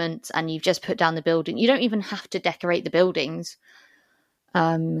requirements, and you've just put down the building. You don't even have to decorate the buildings.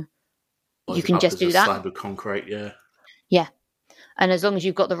 You can just do that. Slab of concrete, yeah. Yeah. And as long as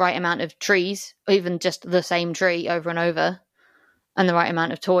you've got the right amount of trees, or even just the same tree over and over, and the right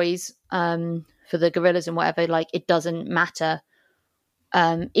amount of toys for the gorillas and whatever, like it doesn't matter.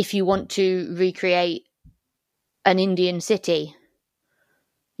 If you want to recreate an Indian city,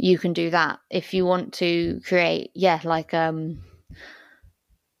 you can do that. If you want to create, like a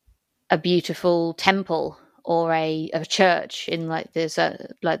beautiful temple or a church in like this,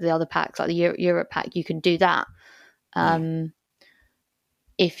 like the other packs, like the Europe pack, you can do that.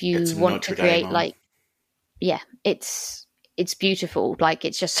 If you want to create it's beautiful. Like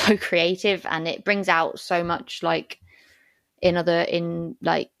it's just so creative, and it brings out so much like in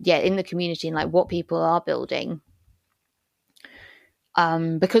the community and like what people are building.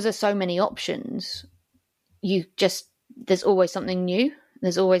 Because there's so many options, there's always something new.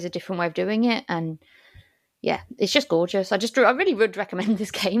 There's always a different way of doing it, and yeah, it's just gorgeous. I really would recommend this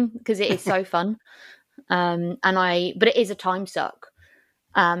game because it is so fun. But it is a time suck.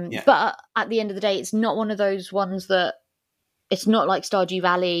 But at the end of the day, it's not one of those ones that it's not like Stardew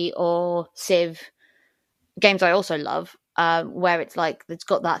Valley or Civ, games I also love, where it's like it's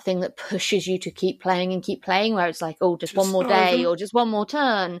got that thing that pushes you to keep playing, where it's like, oh, just one more day or just one more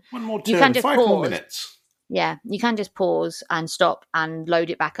turn. One more turn, You can just 5 pause. more minutes. Yeah, you can just pause and stop and load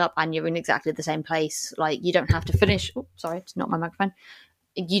it back up, and you're in exactly the same place. Like, you don't have to finish. Oh, sorry, it's not my microphone.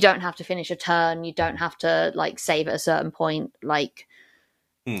 You don't have to finish a turn. You don't have to like save at a certain point. Like,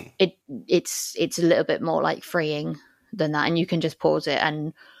 it's a little bit more like freeing than that, and you can just pause it.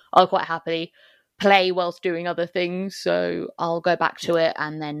 And I'll quite happily play whilst doing other things. So I'll go back to it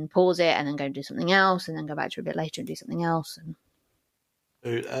and then pause it, and then go and do something else, and then go back to it a bit later and do something else. And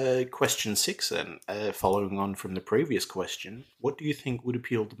So, question 6 then, following on from the previous question, what do you think would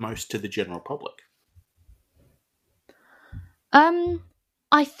appeal the most to the general public?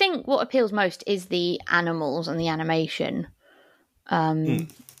 I think what appeals most is the animals and the animation,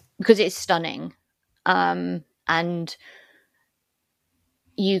 because it's stunning, and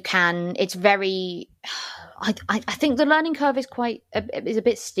you can. It's very. I think the learning curve is is a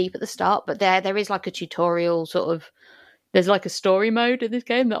bit steep at the start, but there is like a tutorial sort of. There's like a story mode in this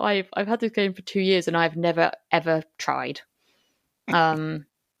game that I've had this game for 2 years and I've never ever tried. Well,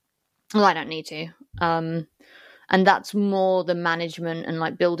 I don't need to. And that's more the management and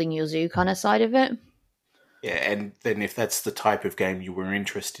like building your zoo kind of side of it. Yeah, and then if that's the type of game you were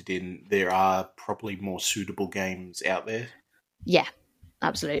interested in, there are probably more suitable games out there. Yeah,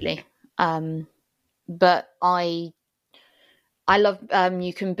 absolutely. But I love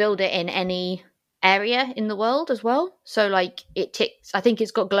you can build it in any area in the world as well. So like I think it's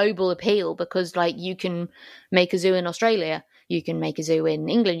got global appeal because like you can make a zoo in Australia, you can make a zoo in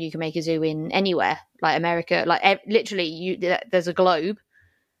England, you can make a zoo in anywhere, like America, like literally there's a globe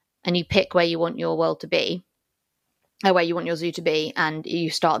and you pick where you want your world to be, or where you want your zoo to be, and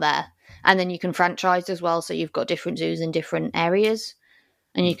you start there. And then you can franchise as well, so you've got different zoos in different areas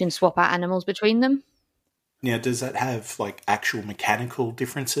and you can swap out animals between them. Now, does that have like actual mechanical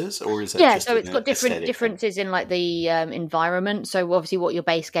differences, or is it? Yeah, just so it's got different differences thing? in like the environment. So obviously, what your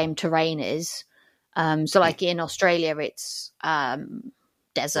base game terrain is. So like in Australia, it's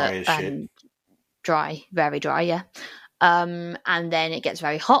desert and dry, very dry. Yeah, and then it gets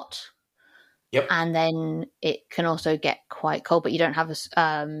very hot. Yep. And then it can also get quite cold, but you don't have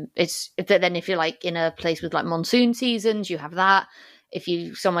then if you're like in a place with like monsoon seasons, you have that. If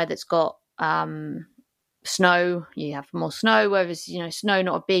you somewhere that's got snow, you have more snow, whereas snow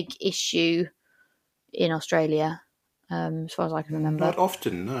not a big issue in Australia, as far as I can remember. Not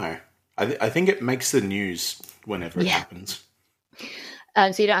often, no. I think it makes the news whenever it happens.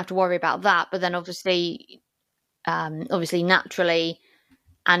 So you don't have to worry about that. But then obviously naturally,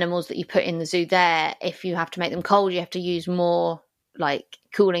 animals that you put in the zoo there, if you have to make them cold, you have to use more like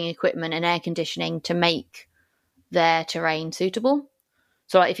cooling equipment and air conditioning to make their terrain suitable.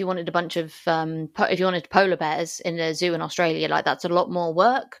 So like if you wanted a bunch of if you wanted polar bears in a zoo in Australia, like that's a lot more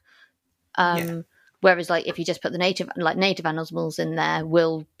work. Whereas like if you just put the native animals in there,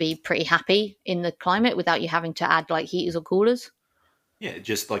 will be pretty happy in the climate without you having to add like heaters or coolers. Yeah,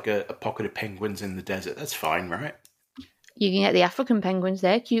 just like a pocket of penguins in the desert. That's fine, right? You can get the African penguins.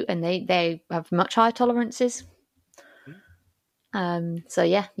 They're cute and they have much higher tolerances. So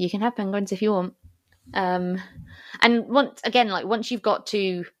yeah, you can have penguins if you want. And once you've got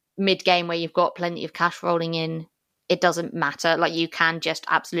to mid game where you've got plenty of cash rolling in, it doesn't matter. Like you can just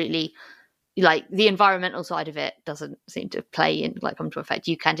absolutely, like the environmental side of it doesn't seem to come to effect.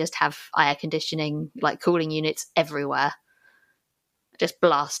 You can just have air conditioning, like cooling units everywhere, just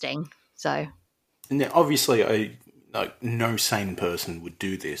blasting. So now, obviously, no sane person would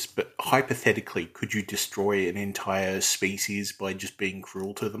do this, but hypothetically, could you destroy an entire species by just being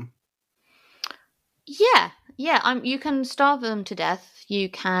cruel to them? Yeah. You can starve them to death. You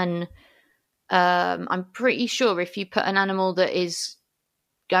can. I'm pretty sure if you put an animal that is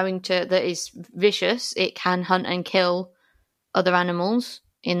vicious, it can hunt and kill other animals.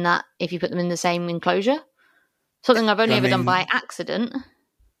 In that, if you put them in the same enclosure, something I've only ever done by accident.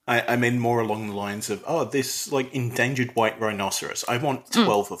 I mean more along the lines of, this like endangered white rhinoceros. I want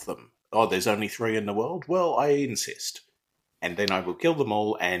 12 of them. Oh, there's only 3 in the world? Well, I insist. And then I will kill them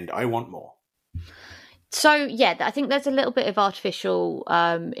all, and I want more. So, yeah, I think there's a little bit of artificial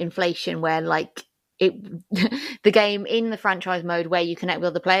inflation where, like, the game in the franchise mode where you connect with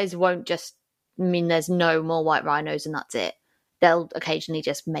other players won't just mean there's no more white rhinos and that's it. They'll occasionally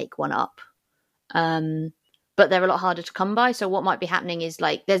just make one up. But they're a lot harder to come by. So what might be happening is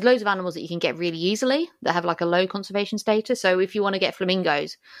like there's loads of animals that you can get really easily that have like a low conservation status. So if you want to get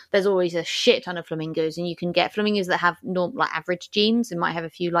flamingos, there's always a shit ton of flamingos, and you can get flamingos that have average genes. It might have a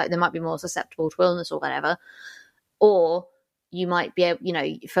few they might be more susceptible to illness or whatever. Or you might be able,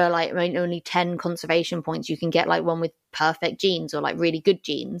 for only 10 conservation points, you can get like one with perfect genes or like really good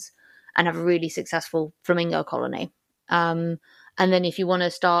genes and have a really successful flamingo colony. And then if you want to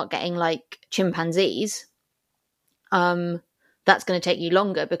start getting like chimpanzees, that's going to take you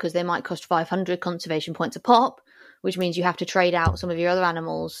longer because they might cost 500 conservation points a pop, which means you have to trade out some of your other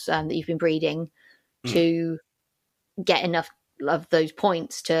animals that you've been breeding to get enough of those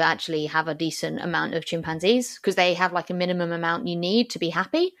points to actually have a decent amount of chimpanzees, because they have like a minimum amount you need to be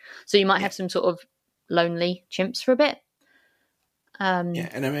happy. So you might have some sort of lonely chimps for a bit. Yeah,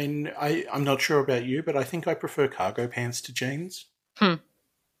 and I mean, I'm not sure about you, but I think I prefer cargo pants to jeans.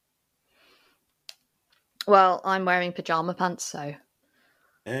 Well, I'm wearing pajama pants, so...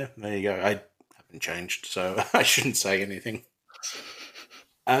 Yeah, there you go. I haven't changed, so I shouldn't say anything.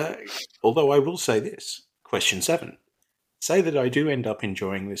 Although I will say this. Question 7. Say that I do end up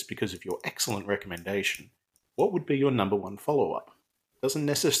enjoying this because of your excellent recommendation. What would be your number one follow-up? Doesn't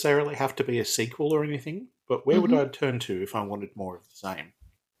necessarily have to be a sequel or anything, but where would I turn to if I wanted more of the same?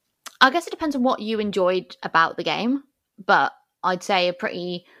 I guess it depends on what you enjoyed about the game, but I'd say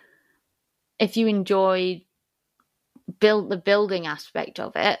if you enjoyed the building aspect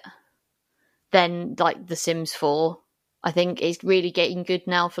of it, then like The Sims 4, I think is really getting good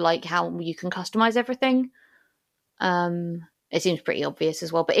now for like how you can customize everything. It seems pretty obvious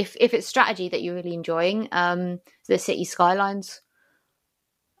as well, but if it's strategy that you're really enjoying, the City Skylines,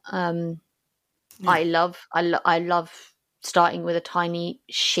 I love starting with a tiny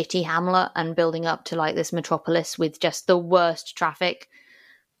shitty hamlet and building up to like this metropolis with just the worst traffic.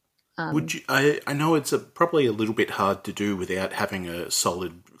 Would you? I know it's probably a little bit hard to do without having a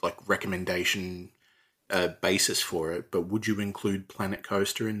solid like recommendation basis for it, but would you include Planet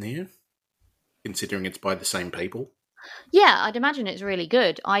Coaster in there, considering it's by the same people? Yeah, I'd imagine it's really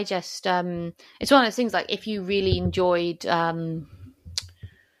good. I just it's one of those things like if you really enjoyed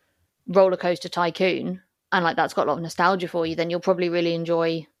Roller Coaster Tycoon and like that's got a lot of nostalgia for you, then you'll probably really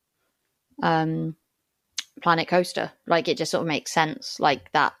enjoy Planet Coaster. Like it just sort of makes sense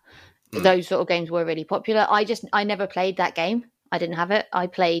like that. Those sort of games were really popular. I never played that game. I didn't have it. I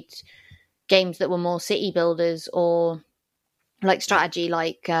played games that were more city builders or like strategy,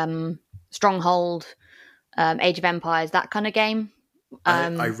 like Stronghold, Age of Empires, that kind of game.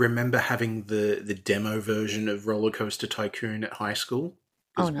 I remember having the demo version of Roller Coaster Tycoon at high school.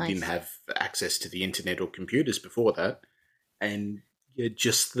 Because we didn't have access to the internet or computers before that. And yeah,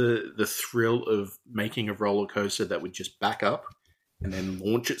 just the thrill of making a roller coaster that would just back up and then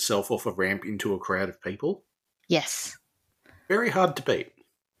launch itself off a ramp into a crowd of people. Yes. Very hard to beat.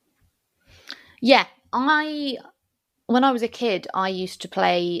 Yeah. When I was a kid, I used to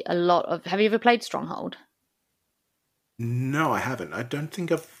play a lot of... Have you ever played Stronghold? No, I haven't. I don't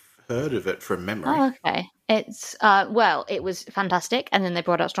think I've heard of it from memory. Oh, okay. It's, it was fantastic. And then they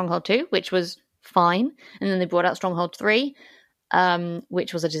brought out Stronghold 2, which was fine. And then they brought out Stronghold 3,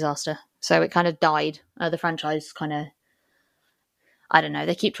 which was a disaster. So it kind of died. The franchise kind of... I don't know.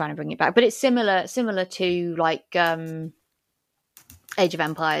 They keep trying to bring it back, but it's similar to like Age of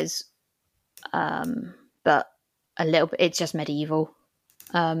Empires, but a little bit. It's just medieval.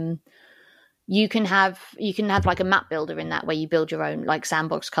 You can have like a map builder in that where you build your own like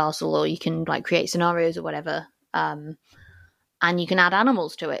sandbox castle, or you can like create scenarios or whatever, and you can add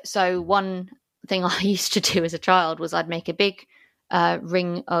animals to it. So one thing I used to do as a child was I'd make a big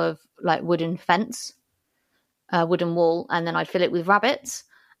ring of like wooden fence. Wooden wall, and then I'd fill it with rabbits,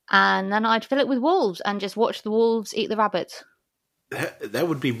 and then I'd fill it with wolves and just watch the wolves eat the rabbits. That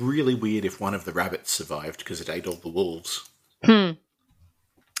would be really weird if one of the rabbits survived because it ate all the wolves.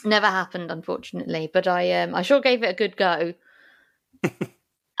 Never happened, unfortunately, but I sure gave it a good go.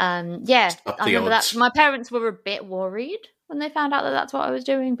 Yeah, I remember that. My parents were a bit worried when they found out that that's what I was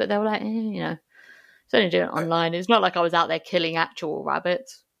doing, but they were like, it's only doing it online. It's not like I was out there killing actual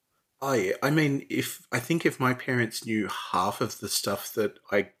rabbits. I mean, if my parents knew half of the stuff that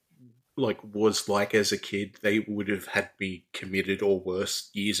I was like as a kid, they would have had me committed or worse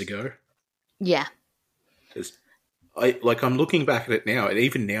years ago. Yeah. I'm looking back at it now, and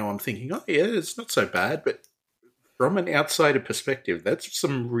even now I'm thinking, oh yeah, it's not so bad. But from an outsider perspective, that's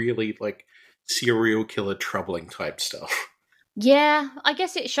some really like serial killer troubling type stuff. Yeah, I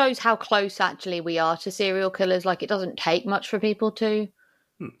guess it shows how close actually we are to serial killers. Like it doesn't take much for people to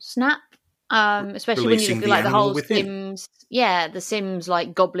snap, especially when you look at like the whole Sims. Yeah, the Sims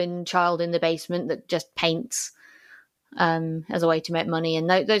like goblin child in the basement that just paints as a way to make money, and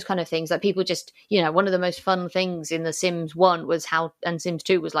those kind of things. Like people just, one of the most fun things in the Sims 1 was and Sims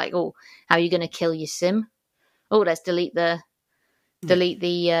 2 was like, oh, how are you going to kill your Sim? Oh, let's delete the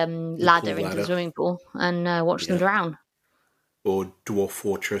ladder into the swimming pool and watch them drown. Or Dwarf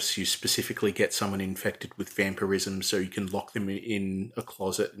Fortress, you specifically get someone infected with vampirism so you can lock them in a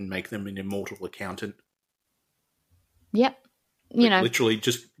closet and make them an immortal accountant. Yep. you know, literally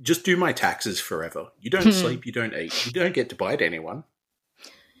just do my taxes forever. You don't sleep, you don't eat, you don't get to bite anyone.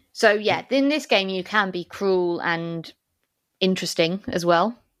 So yeah, in this game you can be cruel and interesting as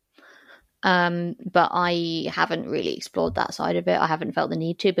well. But I haven't really explored that side of it. I haven't felt the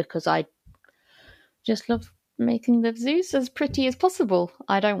need to, because I just love making the zoos as pretty as possible.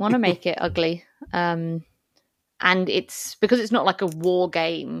 I don't want to make it ugly. And it's because it's not like a war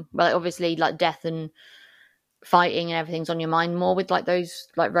game, but obviously like death and fighting and everything's on your mind more with like those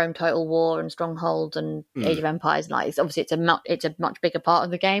like Rome Total War and Stronghold and Age of Empires. Like obviously it's a much bigger part of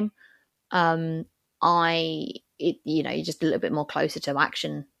the game. You're just a little bit more closer to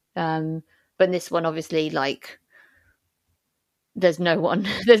action. But in this one, obviously, like there's no one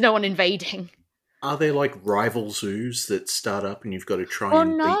invading. Are there like rival zoos that start up and you've got to try Oh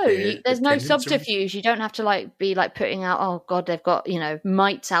and no, beat there's no attendance or anything? subterfuge. You don't have to like be like putting out, oh god, they've got,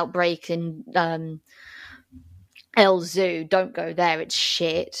 mites outbreak in El Zoo, don't go there, it's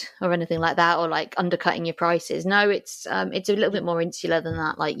shit, or anything like that, or like undercutting your prices. No, it's a little bit more insular than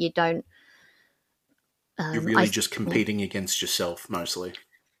that. Like you don't You're really just competing against yourself mostly.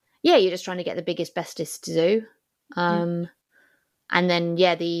 Yeah, you're just trying to get the biggest, bestest zoo. And then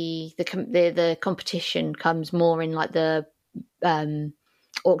the competition comes more in like the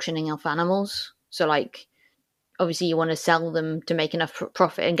auctioning off animals. So like obviously you want to sell them to make enough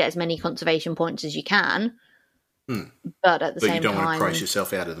profit and get as many conservation points as you can. But at the same time, you don't want to price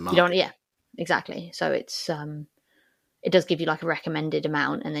yourself out of the market. You don't, yeah, exactly. So it's it does give you like a recommended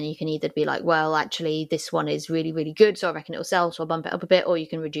amount, and then you can either be like, well, actually this one is really, really good, so I reckon it'll sell, so I'll bump it up a bit, or you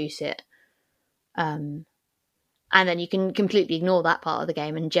can reduce it. And then you can completely ignore that part of the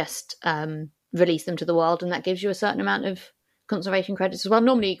game and just release them to the wild, and that gives you a certain amount of conservation credits as well.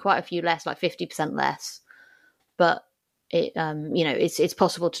 Normally quite a few less, like 50% less. But it it's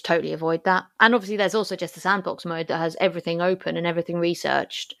possible to totally avoid that. And obviously there's also just the sandbox mode that has everything open and everything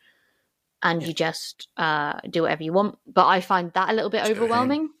researched, and you just do whatever you want. But I find that a little bit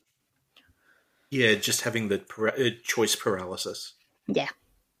overwhelming. Yeah, just having the choice paralysis. Yeah.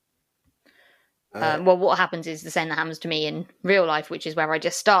 Well, what happens is the same that happens to me in real life, which is where I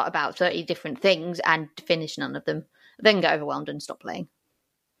just start about 30 different things and finish none of them, then get overwhelmed and stop playing.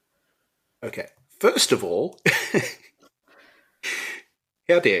 Okay. First of all,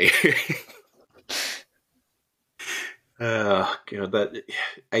 how dare you? Oh, God, that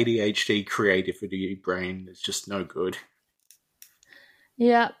ADHD creativity brain is just no good.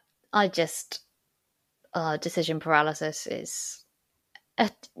 Yeah, I just... decision paralysis is...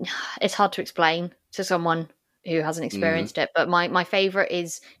 it's hard to explain to someone who hasn't experienced it, but my favourite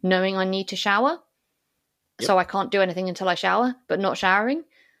is knowing I need to shower. Yep. So I can't do anything until I shower, but not showering.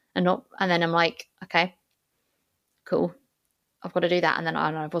 And then I'm like, okay, cool. I've got to do that, and then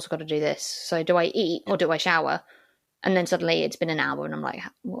I've also got to do this. So do I eat or do I shower? And then suddenly it's been an hour, and I'm like,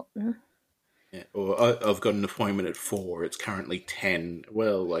 what? Yeah, or I've got an appointment at 4. It's currently 10.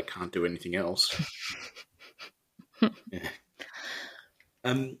 Well, I can't do anything else. Yeah.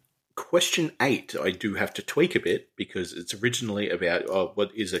 Question 8, I do have to tweak a bit because it's originally about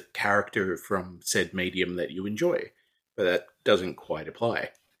what is a character from said medium that you enjoy, but that doesn't quite apply.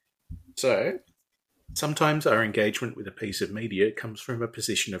 So, sometimes our engagement with a piece of media comes from a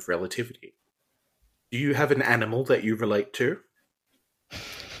position of relativity. Do you have an animal that you relate to?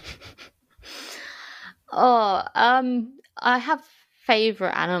 I have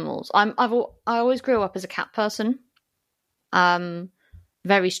favourite animals. I always grew up as a cat person,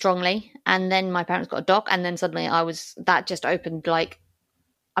 very strongly, and then my parents got a dog, and then suddenly that just opened, like,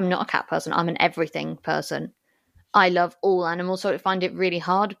 I'm not a cat person, I'm an everything person. I love all animals, so I find it really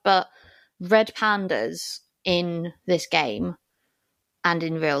hard, but red pandas in this game and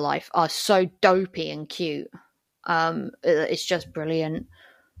in real life are so dopey and cute. It's just brilliant.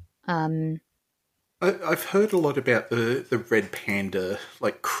 I've heard a lot about the red panda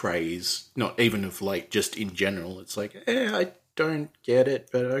like craze, not even of late, just in general. It's like, I don't get it,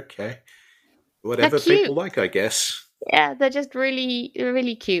 but okay, whatever people like, I guess. Yeah, they're just really,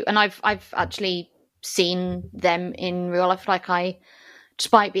 really cute, and I've actually seen them in real life. Like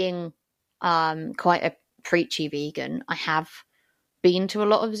despite being quite a preachy vegan, I have been to a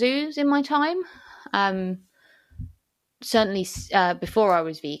lot of zoos in my time. Certainly before I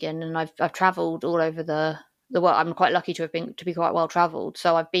was vegan, and I've travelled all over the world. I'm quite lucky to be quite well travelled.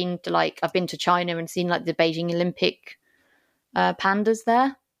 So I've been to China and seen like the Beijing Olympic pandas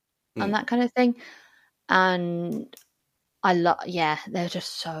there and that kind of thing. And they're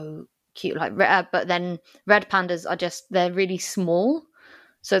just so cute. Like, but then red pandas they're really small,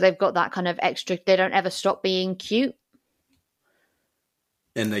 so they've got that kind of extra. They don't ever stop being cute.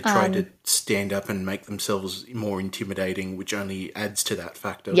 And they try to stand up and make themselves more intimidating, which only adds to that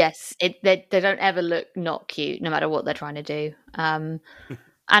factor. Yes, they don't ever look not cute, no matter what they're trying to do. And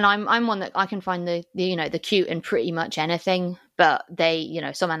I'm one that I can find the cute in pretty much anything, but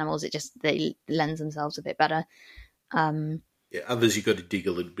some animals they lend themselves a bit better. Yeah, others you got to dig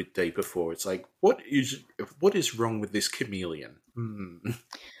a little bit deeper for. It's like, what is wrong with this chameleon? And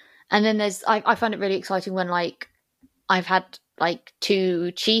then I find it really exciting when like I've had like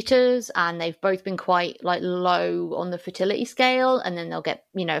 2 cheetahs and they've both been quite like low on the fertility scale, and then they'll get,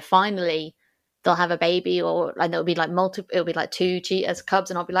 finally they'll have a baby, and it'll be like it'll be like 2 cheetahs cubs,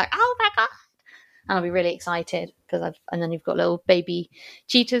 and I'll be like, oh my god, and I'll be really excited and then you've got little baby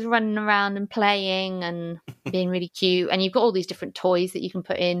cheetahs running around and playing and being really cute, and you've got all these different toys that you can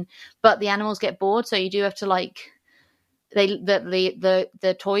put in, but the animals get bored, so you do have to like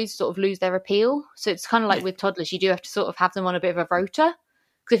the toys sort of lose their appeal. So it's kind of like with toddlers, you do have to sort of have them on a bit of a rota,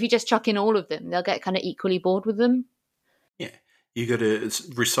 because if you just chuck in all of them, they'll get kind of equally bored with them. Yeah, you got to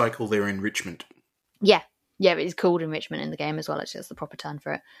recycle their enrichment. Yeah, it is called enrichment in the game as well. Actually, that's the proper term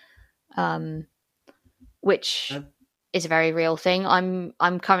for it. Which is a very real thing.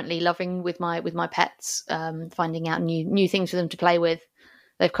 I'm currently loving with my pets, finding out new things for them to play with.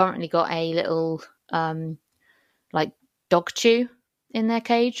 They've currently got a little like dog chew in their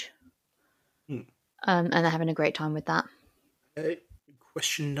cage, and they're having a great time with that.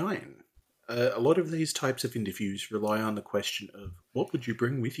 Question 9. A lot of these types of interviews rely on the question of what would you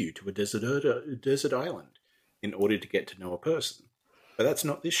bring with you to a desert island in order to get to know a person. But that's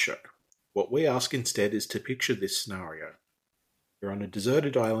not this show. What we ask instead is to picture this scenario. You're on a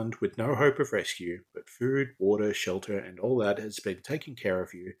deserted island with no hope of rescue, but food, water, shelter, and all that has been taken care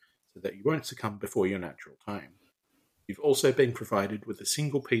of you so that you won't succumb before your natural time. You've also been provided with a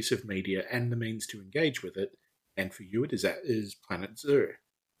single piece of media and the means to engage with it, and for you it is Planet Zoo.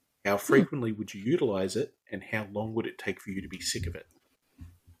 How frequently would you utilise it, and how long would it take for you to be sick of it?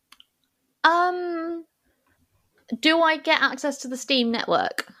 Do I get access to the Steam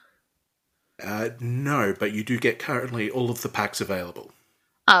network? No, but you do get currently all of the packs available.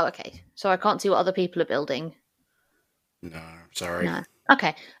 Oh, okay. So I can't see what other people are building? No, sorry. No.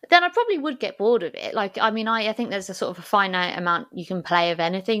 Okay, then I probably would get bored of it. Like, I mean, I think there's a sort of a finite amount you can play of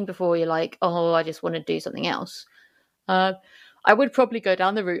anything before you're like, oh, I just want to do something else. I would probably go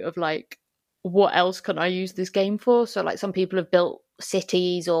down the route of like, what else can I use this game for? So like some people have built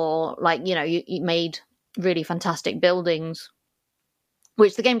cities, or like, you made really fantastic buildings,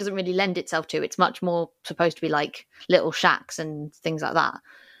 which the game doesn't really lend itself to. It's much more supposed to be like little shacks and things like that.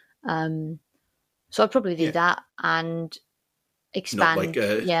 So I'd probably do that and expand.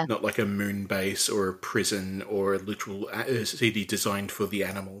 Not like a moon base or a prison or a literal city designed for the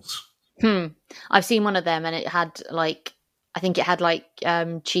animals. I've seen one of them, and it had like, I think it had like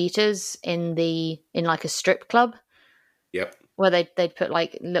cheetahs in like a strip club. Yep. Where they'd put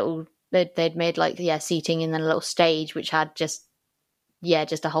like little, they'd made like seating in a little stage which had just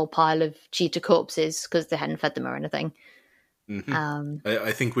a whole pile of cheetah corpses because they hadn't fed them or anything. Mm-hmm.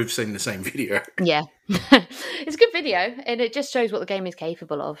 I think we've seen the same video. Yeah. It's a good video, and it just shows what the game is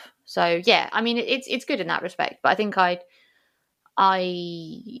capable of. So yeah, I mean, it's good in that respect, but I think I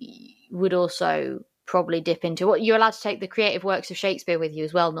would also probably dip into what you're allowed to take the creative works of Shakespeare with you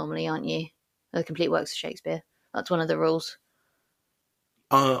as well normally, aren't you? The complete works of Shakespeare. That's one of the rules.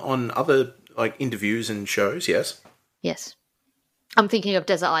 On other like interviews and shows, yes. Yes. I'm thinking of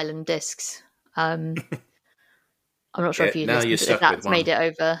Desert Island Discs. I'm not sure if that's made it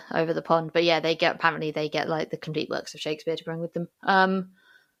over the pond, but yeah, they get like the complete works of Shakespeare to bring with them.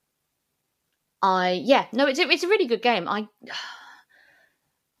 It's a really good game. I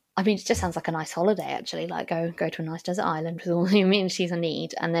mean, it just sounds like a nice holiday actually. Like go to a nice desert island with all the amenities I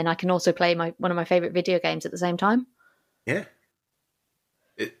need, and then I can also play one of my favorite video games at the same time. Yeah.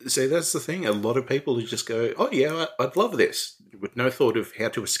 So that's the thing. A lot of people who just go, "Oh yeah, I'd love this," with no thought of how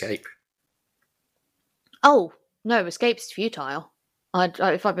to escape. Oh. No, escape's futile.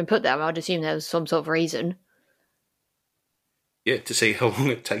 If I've been put there, I'd assume there was some sort of reason. Yeah, to see how long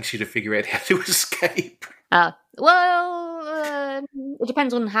it takes you to figure out how to escape. It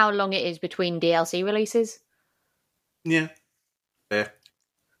depends on how long it is between DLC releases. Yeah. Fair.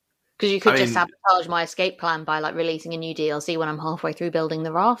 Because you could just sabotage my escape plan by like releasing a new DLC when I'm halfway through building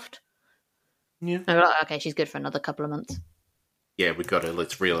the raft. Yeah. And like, okay, she's good for another couple of months. Yeah,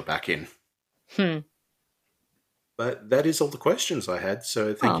 let's reel her back in. But that is all the questions I had,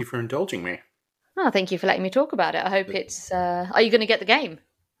 so thank you for indulging me. Oh, thank you for letting me talk about it. I hope it's... are you going to get the game?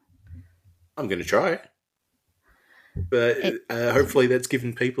 I'm going to try. But hopefully that's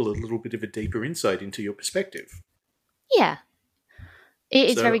given people a little bit of a deeper insight into your perspective. Yeah. It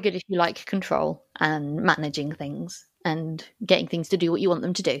is So- very good if you like control and managing things and getting things to do what you want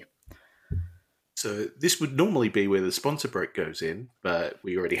them to do. So this would normally be where the sponsor break goes in, but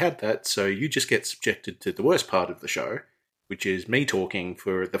we already had that, so you just get subjected to the worst part of the show, which is me talking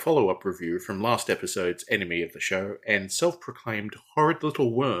for the follow-up review from last episode's enemy of the show and self-proclaimed horrid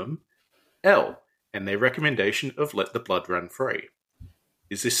little worm, Elle, and their recommendation of Let the Blood Run Free.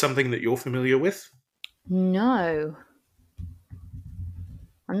 Is this something that you're familiar with? No.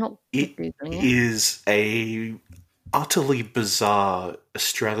 I'm not It Googling it. is a utterly bizarre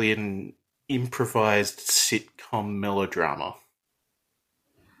Australian improvised sitcom melodrama.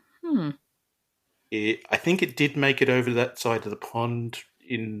 I think it did make it over that side of the pond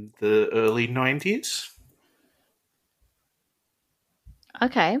in the early 90s.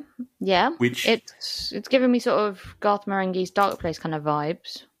 Okay, yeah. Which- it's giving me sort of Garth Marenghi's Dark Place kind of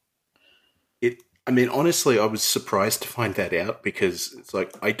vibes. Honestly, I was surprised to find that out because it's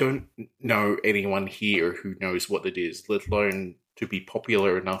like, I don't know anyone here who knows what it is, let alone to be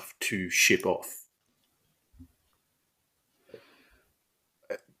popular enough to ship off.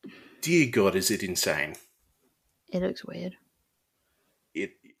 Dear God, is it insane? It looks weird.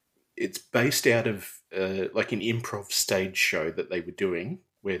 It's based out of like an improv stage show that they were doing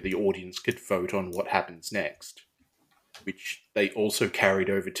where the audience could vote on what happens next, which they also carried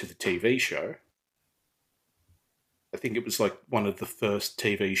over to the TV show. I think it was like one of the first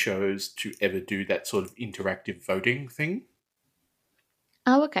TV shows to ever do that sort of interactive voting thing.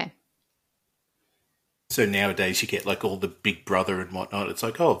 Oh, okay. So nowadays you get like all the Big Brother and whatnot. It's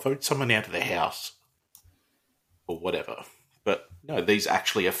like, oh, vote someone out of the house or whatever. But no, these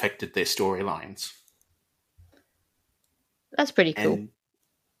actually affected their storylines. That's pretty cool. And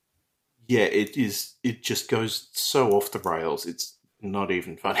yeah, it is. It just goes so off the rails. It's not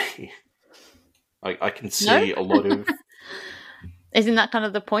even funny. I can see a lot of... Isn't that kind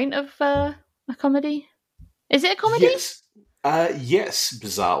of the point of a comedy? Is it a comedy? Yes. Yes,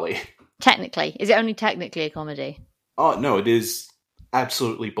 bizarrely. Technically. Is it only technically a comedy? Oh, no, it is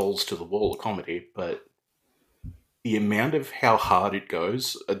absolutely balls to the wall comedy, but the amount of how hard it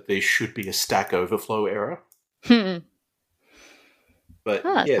goes, there should be a Stack Overflow error. But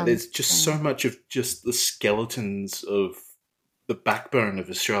Oh, that yeah, sounds there's just fun. so much of just the skeletons of the backbone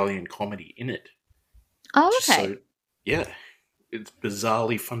of Australian comedy in it. Oh, Just okay. So, yeah, it's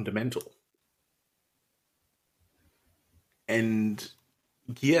bizarrely fundamental. And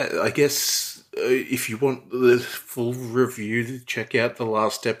yeah, I guess if you want the full review, check out the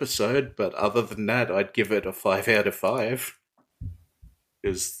last episode. But other than that, I'd give it a 5 out of 5.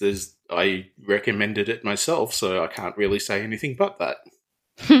 Because I recommended it myself, so I can't really say anything but that.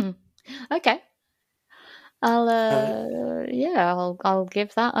 Okay. I'll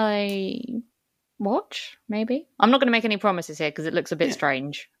give that a watch, maybe. I'm not going to make any promises here because it looks a bit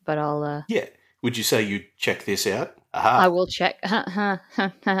strange, but I'll Yeah. Would you say you'd check this out? I Aha. will check. I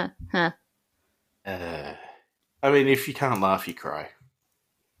mean, if you can't laugh, you cry.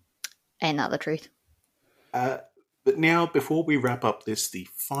 Ain't that the truth? But now, before we wrap up the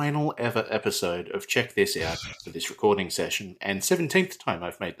final ever episode of Check This Out for this recording session, and 17th time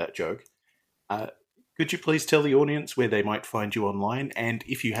I've made that joke, could you please tell the audience where they might find you online and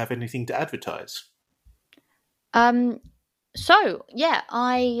if you have anything to advertise? So yeah,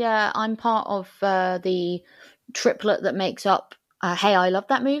 I'm part of the triplet that makes up Hey, I Love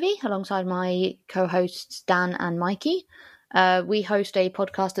That Movie, alongside my co-hosts Dan and Mikey. We host a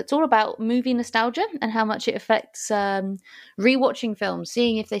podcast that's all about movie nostalgia and how much it affects rewatching films,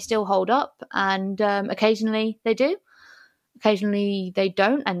 seeing if they still hold up, and occasionally they do, occasionally they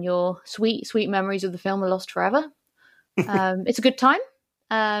don't, and your sweet, sweet memories of the film are lost forever. It's a good time.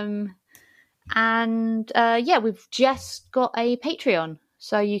 Yeah, we've just got a Patreon,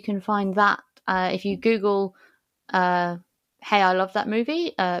 so you can find that if you Google Hey, I Love That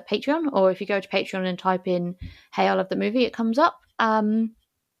Movie, Patreon, or if you go to Patreon and type in Hey, I Love That Movie, it comes up.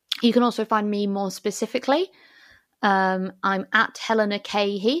 You can also find me more specifically. I'm at Helena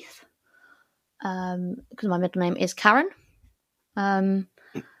K. Heath, because my middle name is Karen. And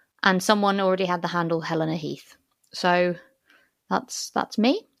someone already had the handle Helena Heath. So that's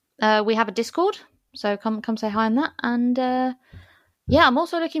me. We have a Discord, so come say hi on that. And yeah, I'm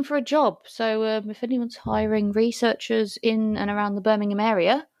also looking for a job. So if anyone's hiring researchers in and around the Birmingham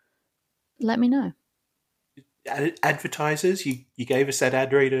area, let me know. Advertisers, you gave us that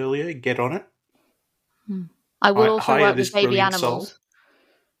ad read earlier. Get on it. I will also Hire work this with baby brilliant animals. soul.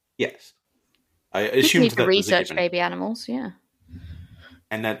 Yes. I You assumed need to that was a research given. baby animals, yeah.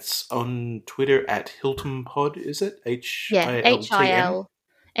 And that's on Twitter at Hilton Pod, is it? Yeah, Hiltm?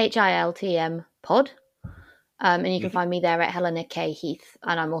 HILTM pod. And you can find me there at Helena K Heath,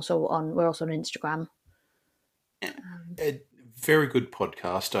 and we're also on Instagram. A very good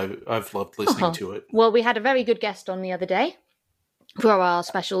podcast. I've loved listening to it. Well, we had a very good guest on the other day for our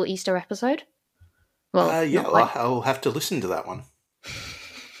special Easter episode. Well, yeah, I'll have to listen to that one.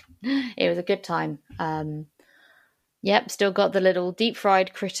 It was a good time. Yep, still got the little deep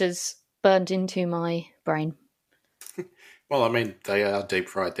fried critters burnt into my brain. Well, I mean, they are deep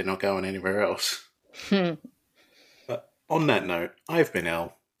fried. They're not going anywhere else. But on that note, I've been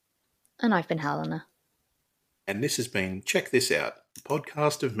Al. And I've been Helena. And this has been Check This Out, a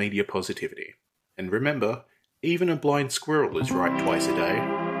podcast of media positivity. And remember, even a blind squirrel is right twice a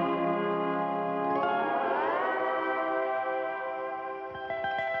day.